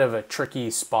little bit of a tricky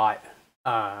spot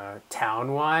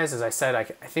town-wise. As I said, I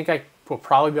think I will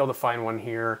probably be able to find one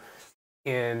here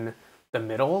in the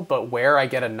middle, but where I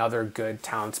get another good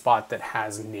town spot that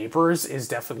has neighbors is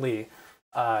definitely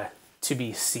to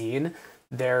be seen.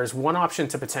 There's one option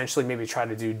to potentially maybe try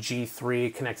to do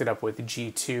G3 connected up with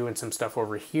G2 and some stuff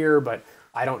over here, but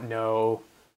I don't know.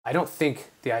 I don't think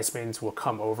the Ice Maidens will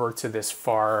come over to this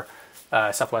far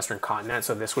southwestern continent,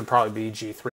 so this would probably be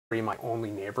G3, my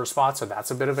only neighbor spot, so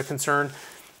that's a bit of a concern.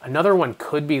 Another one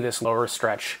could be this lower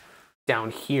stretch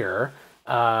down here,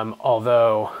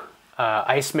 although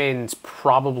Ice Maidens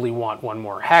probably want one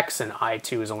more hex, and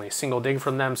I2 is only a single dig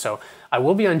from them, so I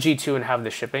will be on G2 and have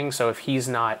the shipping, so if he's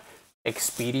not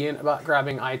expedient about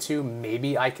grabbing I2,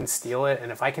 maybe I can steal it,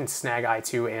 and if I can snag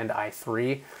I2 and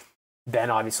I3,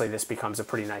 then obviously this becomes a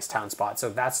pretty nice town spot. So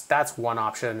that's one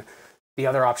option. The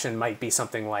other option might be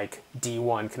something like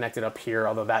D1 connected up here,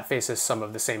 although that faces some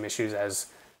of the same issues as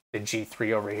the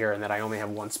G3 over here, and that I only have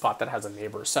one spot that has a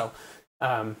neighbor. So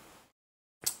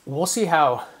we'll see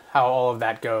how all of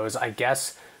that goes. I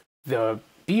guess the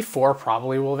B4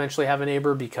 probably will eventually have a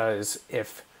neighbor, because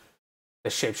if the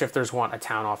shapeshifters want a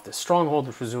town off this stronghold,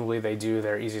 which presumably they do.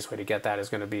 Their easiest way to get that is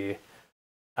going to be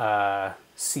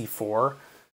C4.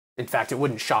 In fact, it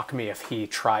wouldn't shock me if he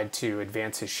tried to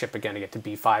advance his ship again to get to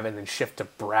B5 and then shift to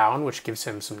brown, which gives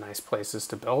him some nice places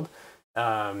to build.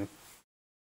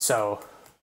 So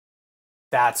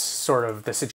that's sort of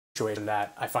the situation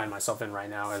that I find myself in right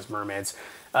now as mermaids.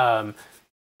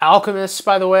 Alchemists,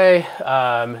 by the way,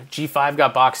 G5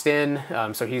 got boxed in,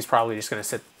 so he's probably just going to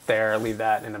sit there, leave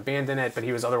that, and abandon it. But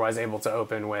he was otherwise able to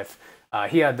open with,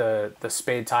 he had the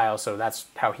spade tile, so that's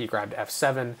how he grabbed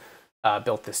F7,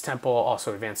 built this temple,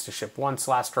 also advanced to ship once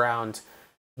last round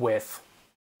with,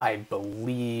 I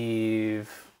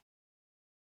believe,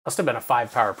 must have been a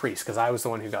 5-power priest, because I was the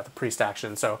one who got the priest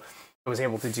action, so I was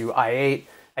able to do I8,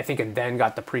 I think, and then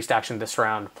got the priest action this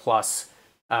round, plus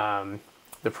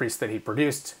the priest that he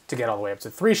produced to get all the way up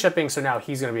to 3 shipping. So now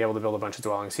he's going to be able to build a bunch of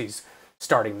dwellings. He's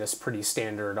starting this pretty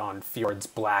standard on Fjord's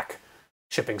black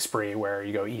shipping spree where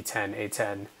you go E10,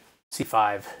 A10,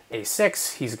 C5,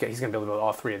 A6. He's going to be able to build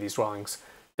all 3 of these dwellings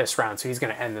this round. So he's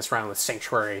going to end this round with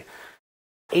Sanctuary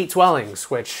 8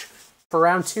 dwellings, which for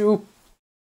round 2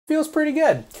 feels pretty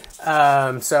good.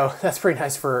 So that's pretty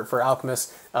nice for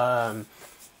Alchemist.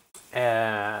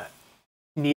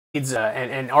 Needs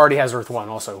and already has Earth 1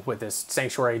 also with this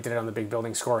Sanctuary. Did it on the big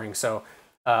building scoring, so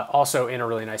also in a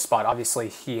really nice spot. Obviously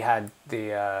he had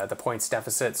the points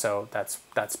deficit, so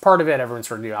that's part of it. Everyone's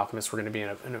sort of new Alchemists. We're going to be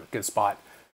in a good spot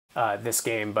this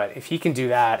game, but if he can do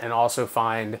that and also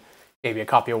find maybe a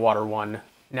copy of Water 1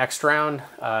 next round,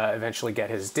 eventually get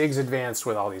his digs advanced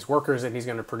with all these workers that he's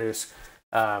going to produce,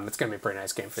 it's going to be a pretty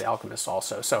nice game for the Alchemists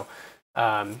also. So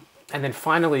and then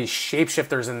finally,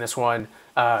 Shapeshifters in this one.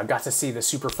 Got to see the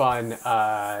super fun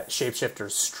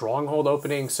Shapeshifters Stronghold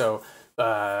opening. So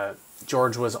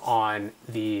George was on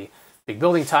the big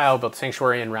building tile, built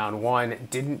Sanctuary in round 1,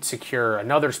 didn't secure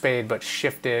another spade, but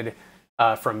shifted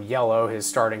from yellow, his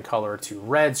starting color, to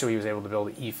red. So he was able to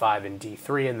build E5 and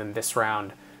D3. And then this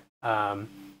round, got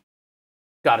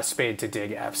a spade to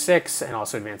dig F6 and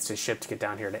also advanced his ship to get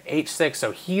down here to H6.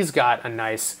 So he's got a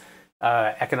nice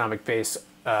economic base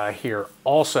here.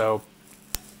 Also,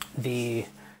 he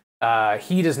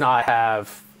does not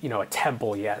have, a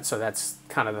temple yet, so that's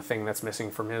kind of the thing that's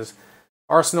missing from his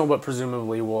arsenal, but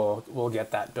presumably we'll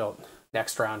get that built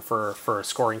next round for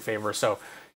scoring favor. So,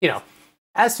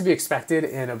 as to be expected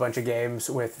in a bunch of games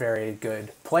with very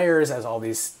good players, as all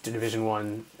these Division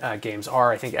 1 games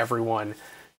are, I think everyone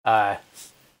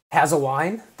has a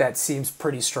line that seems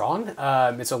pretty strong.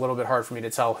 It's a little bit hard for me to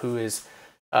tell who is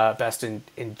best in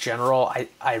general.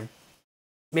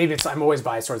 I'm always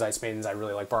biased towards Ice Maidens. I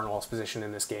really like Barnwell's position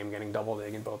in this game, getting double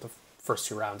dig in both the first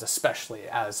 2 rounds, especially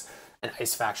as an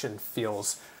Ice faction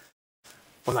feels,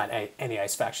 well, not any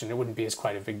Ice faction, it wouldn't be as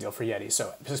quite a big deal for Yeti.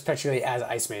 So especially as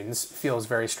Ice Maidens feels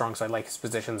very strong, so I like his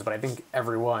positions, but I think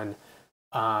everyone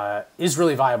is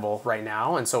really viable right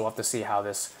now, and so we'll have to see how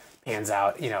this pans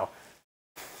out.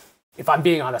 If I'm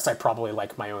being honest, I probably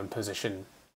like my own position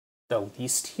the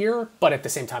least here, but at the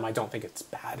same time, I don't think it's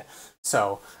bad.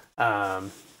 So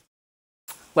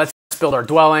let's build our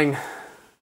dwelling,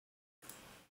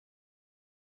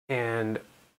 and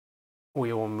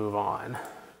we will move on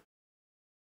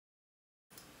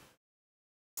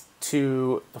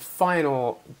to the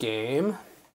final game.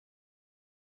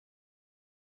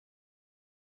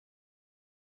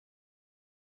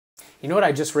 You know what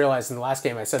I just realized in the last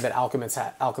game? I said that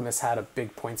Alchemists had a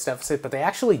big points deficit, but they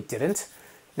actually didn't.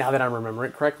 Now that I remember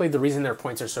it correctly, the reason their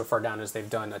points are so far down is they've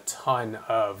done a ton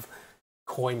of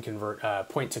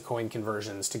point-to-coin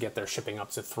conversions to get their shipping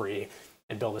up to 3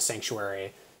 and build a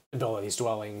sanctuary and build all these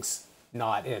dwellings,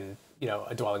 not in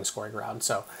a dwelling scoring round.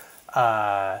 So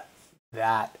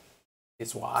that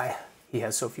is why he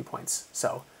has so few points.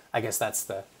 So I guess that's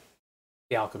the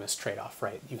Alchemist trade-off,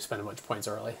 right? You spend a bunch of points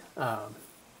early.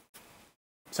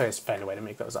 So I just find a way to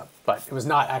make those up. But it was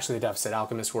not actually a deficit.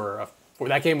 Alchemists were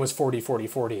that game was 40, 40,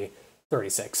 40,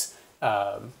 36.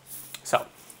 So,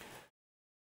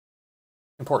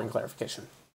 important clarification.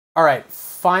 All right,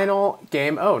 final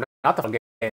game. Oh, not the final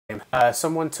game.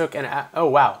 Someone took oh,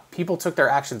 wow. People took their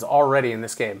actions already in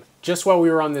this game. Just while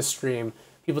we were on this stream,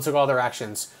 people took all their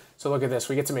actions. So look at this.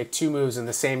 We get to make 2 moves in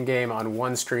the same game on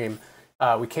one stream.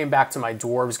 We came back to my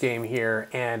Dwarves game here,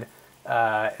 and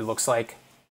it looks like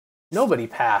nobody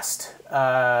passed.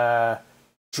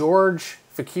 George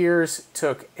Fakirs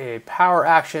took a power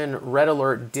action. Red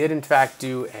Alert did, in fact,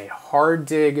 do a hard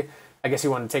dig. I guess he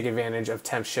wanted to take advantage of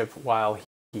temp ship while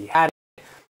he had it.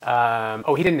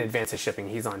 Oh, he didn't advance his shipping.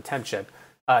 He's on temp ship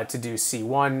to do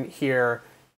C1 here.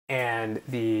 And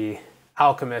the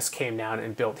alchemist came down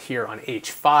and built here on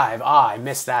H5. Ah, I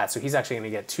missed that. So he's actually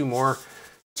going to get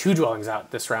two dwellings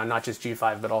out this round, not just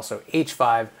G5, but also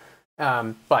H5.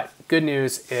 But good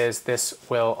news is this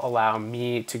will allow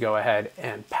me to go ahead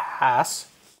and pass.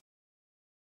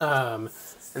 And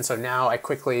so now I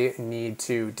quickly need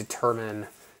to determine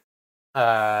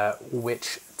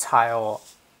which tile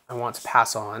I want to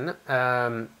pass on.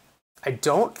 I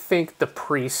don't think the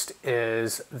priest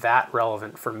is that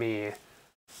relevant for me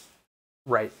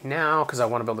right now because I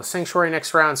want to build a sanctuary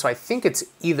next round. So I think it's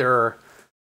either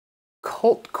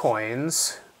cult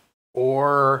coins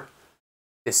or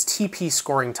this TP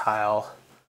scoring tile.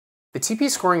 The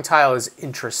TP scoring tile is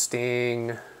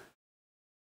interesting.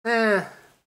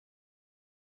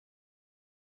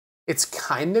 It's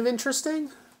kind of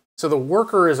interesting. So the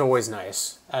worker is always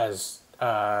nice as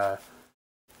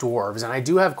dwarves, and I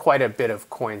do have quite a bit of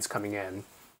coins coming in.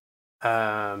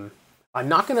 I'm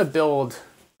not going to build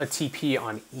a TP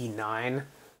on E9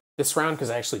 this round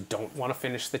because I actually don't want to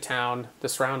finish the town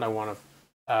this round. I want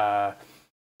to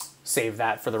save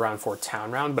that for the round 4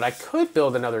 town round, but I could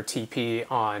build another TP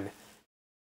on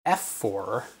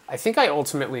F4. I think I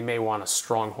ultimately may want a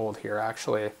stronghold here,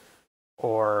 actually,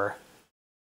 or...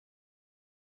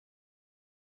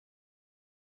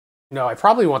 No, I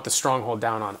probably want the stronghold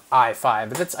down on I5,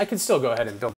 but I can still go ahead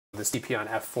and build this TP on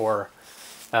F4,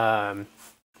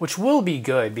 which will be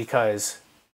good because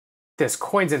this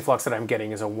coins influx that I'm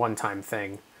getting is a one-time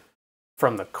thing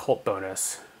from the cult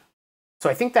bonus. So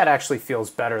I think that actually feels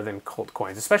better than cult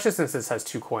coins, especially since this has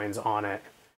 2 coins on it,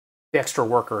 the extra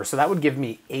worker. So that would give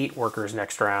me 8 workers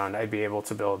next round. I'd be able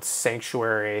to build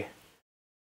sanctuary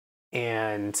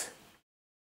and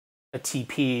a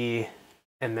TP,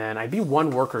 and then I'd be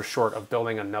 1 worker short of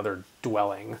building another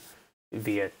dwelling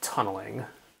via tunneling.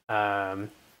 But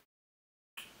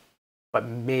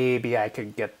maybe I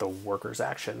could get the workers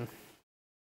action.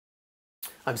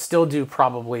 I'm still due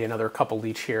probably another couple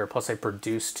leech here, plus I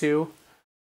produce 2.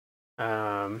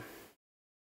 And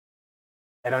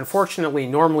unfortunately,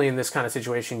 normally in this kind of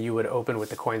situation, you would open with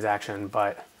the coins action,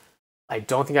 but I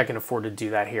don't think I can afford to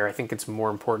do that here. I think it's more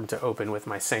important to open with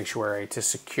my sanctuary to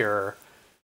secure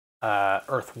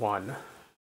Earth 1.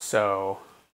 So,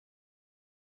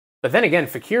 but then again,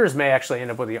 Fakirs may actually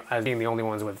end up with as being the only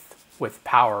ones with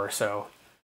power, so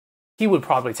he would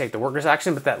probably take the workers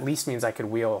action, but that at least means I could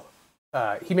wheel.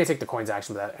 He may take the coins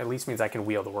action, but that at least means I can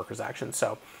wheel the workers action.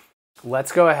 So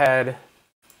let's go ahead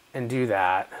and do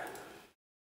that.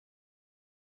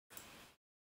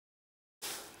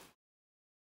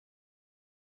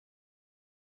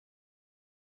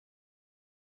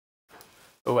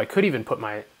 Oh, I could even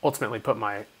ultimately put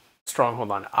my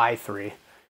stronghold on I3.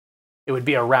 It would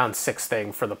be a round 6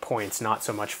 thing for the points, not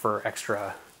so much for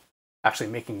extra actually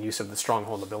making use of the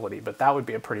stronghold ability, but that would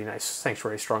be a pretty nice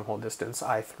sanctuary stronghold distance,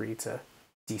 I3 to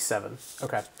D7.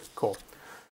 Okay, cool.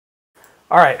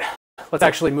 All right, let's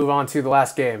actually move on to the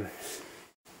last game.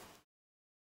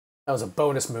 That was a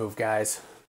bonus move, guys.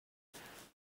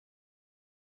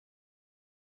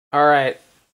 All right,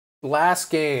 last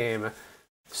game.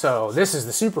 So this is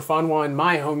the super fun one,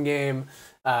 my home game,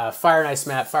 Fire and Ice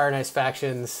map, Fire and Ice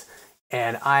factions,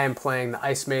 and I am playing the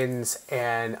Ice Maidens,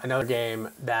 and another game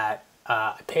that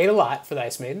I paid a lot for the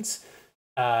Ice Maidens,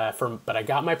 but I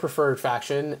got my preferred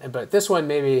faction. But this one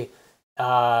maybe,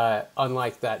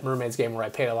 unlike that Mermaids game where I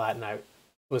paid a lot and I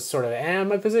was sort of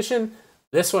my position,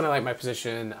 this one I like my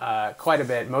position quite a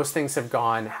bit. Most things have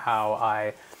gone how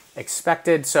I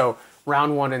expected. So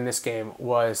round 1 in this game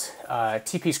was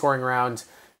TP scoring round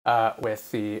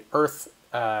with the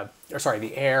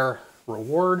the air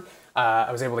reward.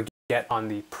 I was able to get on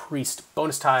the priest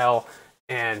bonus tile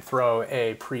and throw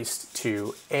a priest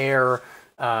to air.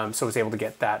 So I was able to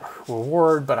get that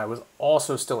reward, but I was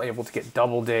also still able to get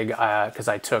double dig because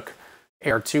I took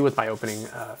air 2 with my opening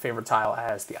favorite tile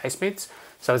as the Ice Mates.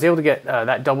 So I was able to get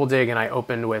that double dig, and I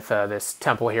opened with this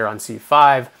temple here on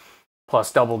C5,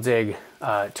 plus double dig,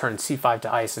 turned C5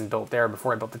 to ice and built there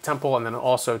before I built the temple, and then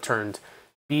also turned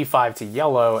B5 to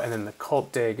yellow, and then the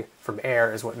cult dig from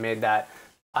air is what made that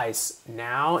ice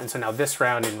now. And so now this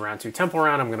round, in round 2 temple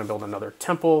round, I'm going to build another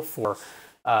temple for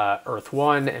Earth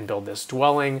 1 and build this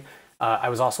dwelling. I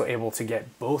was also able to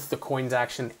get both the coins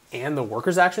action and the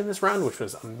workers action this round, which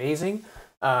was amazing.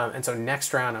 And so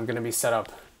next round, I'm going to be set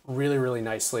up really, really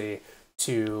nicely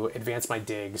to advance my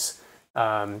digs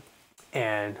and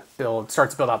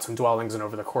start to build out some dwellings. And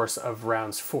over the course of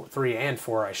rounds 3 and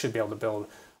 4, I should be able to build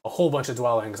a whole bunch of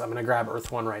dwellings. I'm going to grab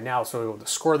Earth 1 right now, so I'll be able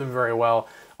to score them very well.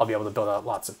 I'll be able to build out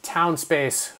lots of town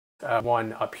space.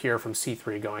 One up here from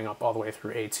C3 going up all the way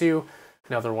through A2.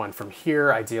 Another one from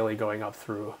here, ideally going up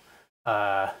through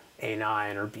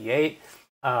A9 or B8.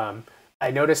 I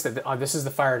noticed that this is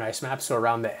the Fire and Ice map, so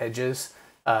around the edges,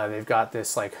 they've got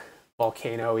this like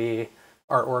volcano-y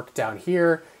artwork down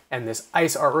here and this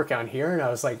ice artwork down here, and I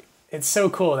was like, it's so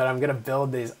cool that I'm gonna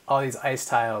build all these ice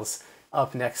tiles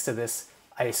up next to this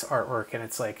ice artwork, and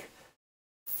it's like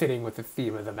fitting with the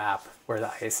theme of the map where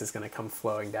the ice is gonna come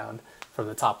flowing down from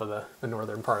the top of the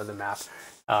northern part of the map,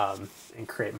 and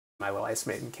create my little Ice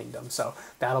Maiden kingdom. So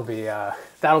that'll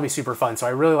be super fun. So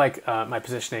I really like my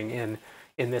positioning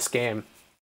in this game.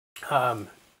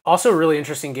 Also a really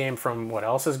interesting game from what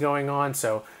else is going on.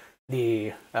 So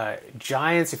the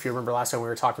Giants, if you remember last time we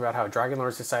were talking about how Dragon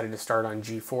Lords decided to start on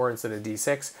G4 instead of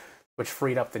D6, which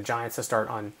freed up the Giants to start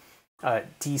on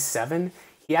D7.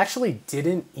 He actually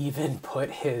didn't even put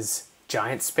his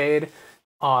Giant Spade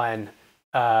on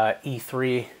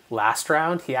E3 last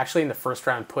round. He actually in the first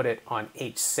round put it on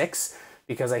H6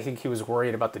 because I think he was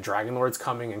worried about the Dragon Lords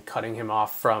coming and cutting him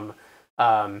off from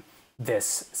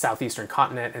this southeastern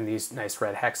continent and these nice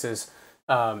red hexes.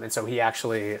 And so he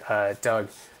actually dug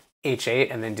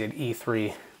H8 and then did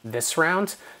E3 this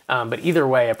round. But either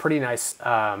way, a pretty nice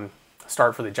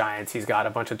start for the Giants. He's got a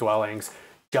bunch of dwellings,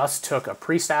 just took a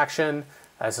priest action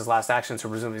as his last action, so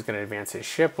presumably he's going to advance his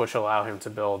ship, which will allow him to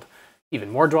build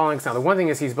even more dwellings. Now, the one thing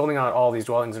is he's building out all these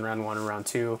dwellings in round 1 and round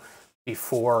 2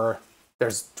 before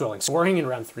there's dwelling scoring in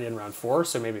round 3 and round 4,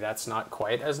 so maybe that's not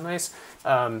quite as nice.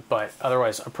 But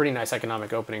otherwise, a pretty nice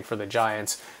economic opening for the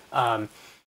Giants. I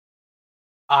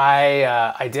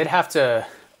did have to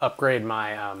upgrade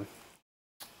my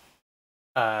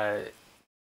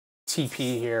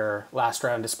TP here last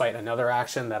round, despite another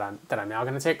action that I'm now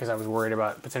going to take because I was worried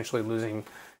about potentially losing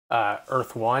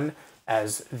Earth 1,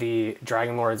 as the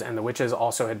Dragon Lords and the Witches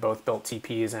also had both built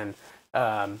TPs, and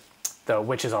the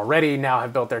Witches already now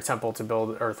have built their temple to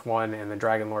build Earth 1, and the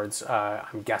Dragon Lords,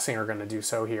 I'm guessing, are going to do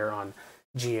so here on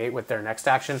G8 with their next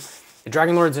action. The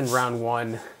Dragon Lords in round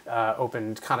 1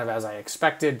 opened kind of as I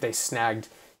expected. They snagged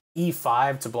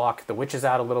E5 to block the Witches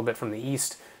out a little bit from the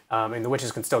east, and the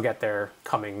Witches can still get there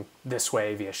coming this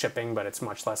way via shipping, but it's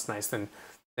much less nice than,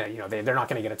 you know, they're not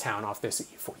going to get a town off this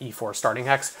E4 starting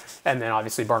hex. And then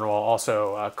obviously Barnwell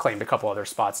also claimed a couple other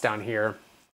spots down here,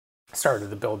 started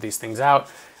to build these things out.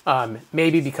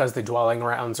 Maybe because the dwelling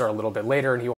rounds are a little bit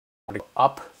later and he wanted to go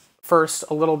up first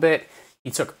a little bit,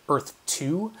 he took Earth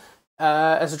 2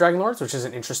 as a Dragon Lords, which is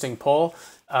an interesting pull.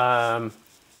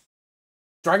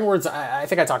 Dragon Lords, I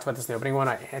think I talked about this in the opening one.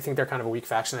 I think they're kind of a weak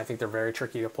faction. I think they're very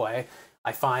tricky to play.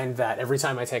 I find that every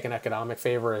time I take an economic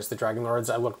favor as the Dragon Lords,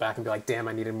 I look back and be like, damn,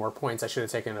 I needed more points. I should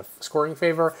have taken a scoring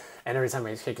favor. And every time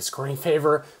I take a scoring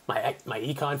favor, my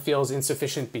econ feels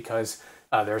insufficient because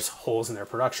there's holes in their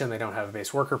production. They don't have a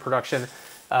base worker production.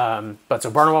 But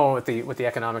so Barnwell with the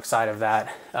economic side of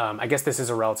that, I guess this is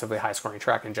a relatively high scoring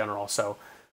track in general. So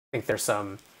I think there's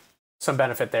some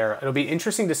benefit there. It'll be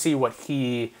interesting to see what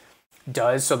he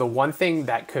does. So the one thing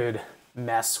that could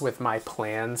mess with my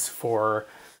plans for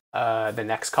the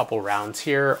next couple rounds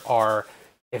here are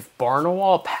if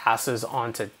Barnwell passes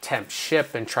on to tempt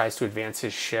ship and tries to advance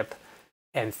his ship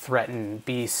and threaten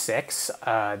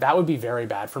B6, that would be very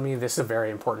bad for me. This is a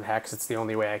very important hex. It's the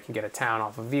only way I can get a town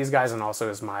off of these guys, and also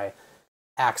is my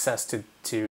access to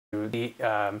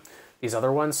these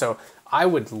other ones. So I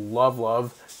would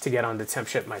love to get onto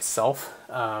tempt ship myself.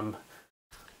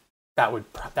 That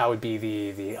would be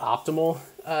the optimal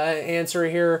answer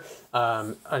here.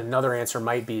 Another answer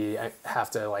might be I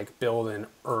have to like build an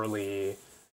early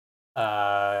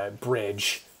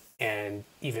bridge and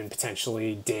even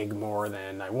potentially dig more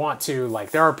than I want to.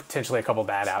 Like there are potentially a couple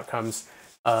bad outcomes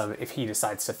if he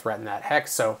decides to threaten that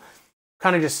hex. So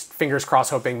kind of just fingers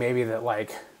crossed, hoping maybe that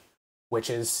like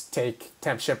Witches take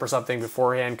tempt ship or something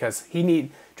beforehand, because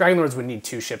Dragon Lords would need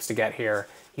 2 ships to get here.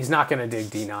 He's not going to dig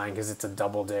D9 because it's a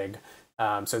double dig.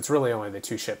 So it's really only the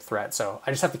 2-ship threat. So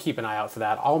I just have to keep an eye out for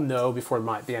that. I'll know before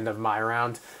the end of my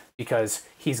round, because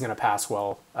he's going to pass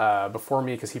well before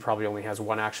me, because he probably only has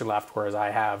 1 action left, whereas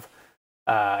I have,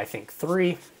 I think,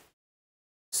 3.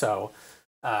 So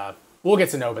we'll get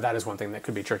to know, but that is one thing that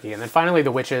could be tricky. And then finally,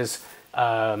 the Witches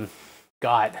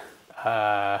got,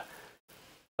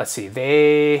 let's see,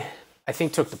 they, I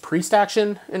think, took the priest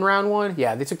action in round 1.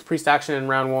 Yeah, they took the priest action in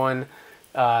round 1.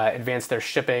 Advanced their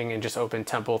shipping and just opened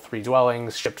temple 3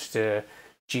 dwellings, shipped to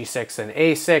G6 and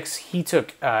A6. He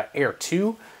took air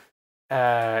 2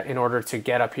 in order to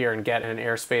get up here and get an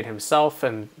air spade himself,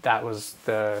 and that was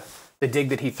the dig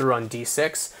that he threw on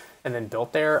D6 and then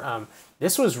built there.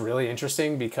 This was really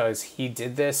interesting because he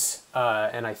did this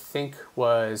and I think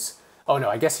was, oh no,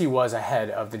 I guess he was ahead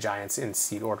of the Giants in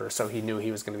seed order, so he knew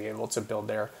he was going to be able to build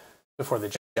there before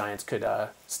the Giants could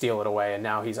steal it away, and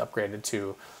now he's upgraded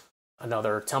to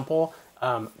another temple.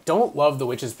 Don't love the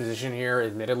Witch's position here,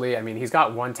 admittedly. I mean, he's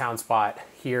got one town spot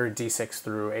here, D6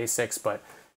 through A6, but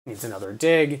needs another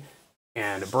dig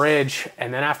and a bridge.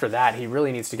 And then after that, he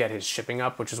really needs to get his shipping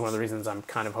up, which is one of the reasons I'm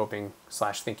kind of hoping /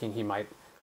 thinking he might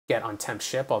get on temp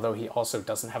ship, although he also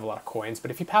doesn't have a lot of coins.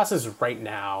 But if he passes right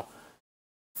now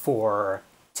for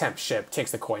temp ship,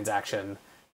 takes the coins action,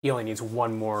 he only needs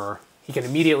one more. He can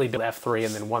immediately build F3,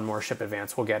 and then one more ship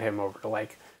advance will get him over to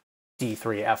like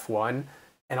D3, F1,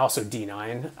 and also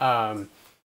D9.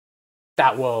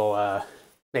 That will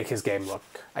make his game look,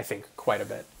 I think, quite a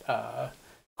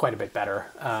bit better.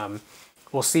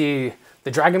 We'll see.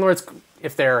 The Dragon Lords,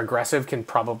 if they're aggressive, can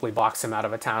probably box him out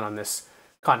of a town on this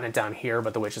continent down here,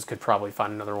 but the Witches could probably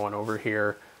find another one over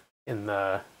here in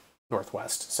the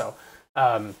northwest. So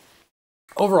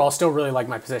overall, still really like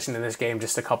my position in this game.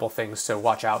 Just a couple things to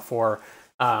watch out for.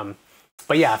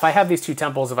 But yeah, if I have these two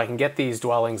temples, if I can get these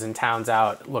dwellings and towns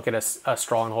out, look at a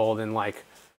stronghold in like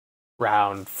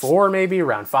round 4, maybe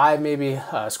round 5, maybe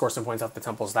score some points off the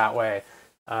temples that way.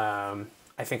 I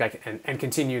think I can and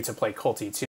continue to play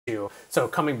culty too. So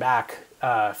coming back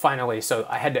finally, so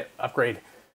I had to upgrade.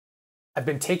 I've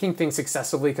been taking things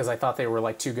successively because I thought they were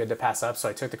like too good to pass up. So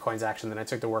I took the coins action, then I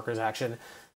took the workers action,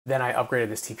 then I upgraded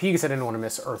this TP because I didn't want to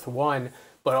miss Earth 1.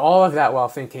 But all of that while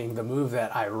thinking the move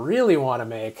that I really want to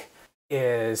make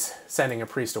is sending a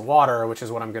Priest of Water, which is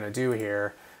what I'm going to do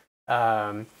here.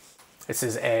 This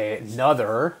is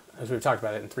another, as we've talked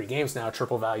about it in 3 games now,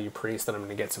 triple value Priest that I'm going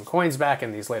to get some coins back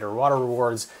in these later water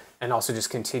rewards, and also just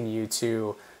continue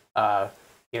to,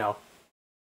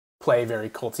 play very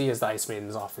culty as the Ice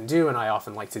Maidens often do, and I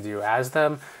often like to do as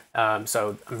them.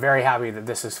 So I'm very happy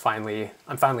that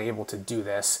I'm finally able to do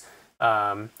this.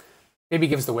 Maybe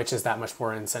gives the Witches that much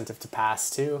more incentive to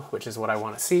pass too, which is what I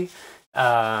want to see.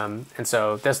 And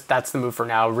so that's the move for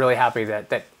now. Really happy that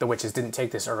the Witches didn't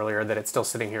take this earlier, that it's still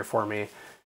sitting here for me.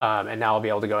 And now I'll be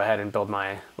able to go ahead and build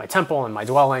my temple and my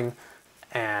dwelling.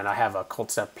 And I have a cult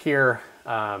step here.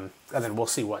 And then we'll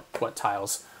see what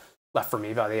tiles left for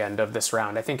me by the end of this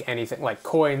round. I think anything like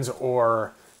coins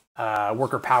or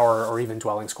worker power or even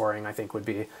dwelling scoring, I think would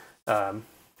be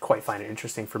quite fine and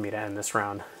interesting for me to end this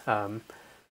round.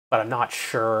 But I'm not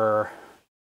sure.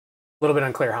 A little bit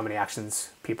unclear how many actions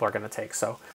people are going to take.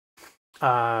 So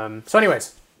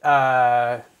anyways,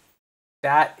 that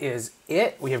is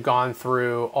it. We have gone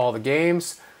through all the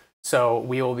games. So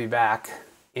we will be back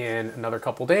in another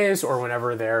couple days or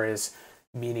whenever there is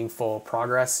meaningful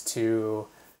progress to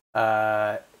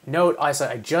note.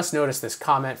 I just noticed this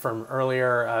comment from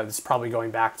earlier. This is probably going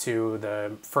back to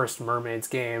the first Mermaids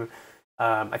game.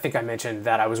 I think I mentioned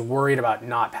that I was worried about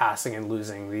not passing and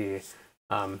losing the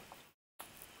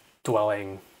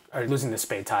dwelling, or losing the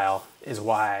spade tile is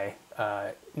why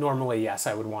normally, yes,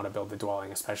 I would want to build the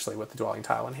dwelling, especially with the dwelling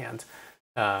tile in hand.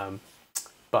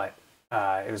 But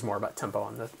it was more about tempo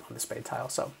on the spade tile.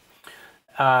 So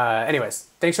anyways,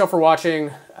 thanks y'all for watching.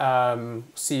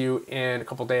 See you in a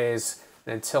couple days.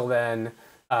 And until then,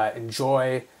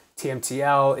 enjoy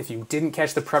TMTL. If you didn't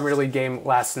catch the Premier League game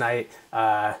last night,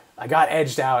 I got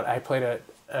edged out. I played a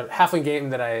halfling game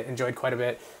that I enjoyed quite a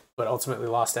bit, but ultimately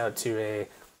lost out to a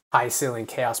high ceiling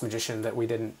Chaos Magician that we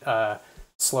didn't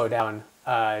slow down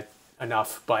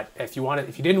enough. But if you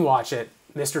didn't watch it,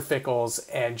 Mr. Fickles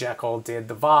and Jekyll did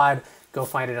the VOD. Go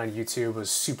find it on YouTube. It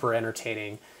was super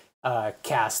entertaining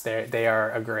cast. They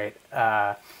are a great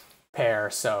pair.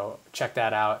 So check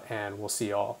that out, and we'll see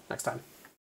you all next time.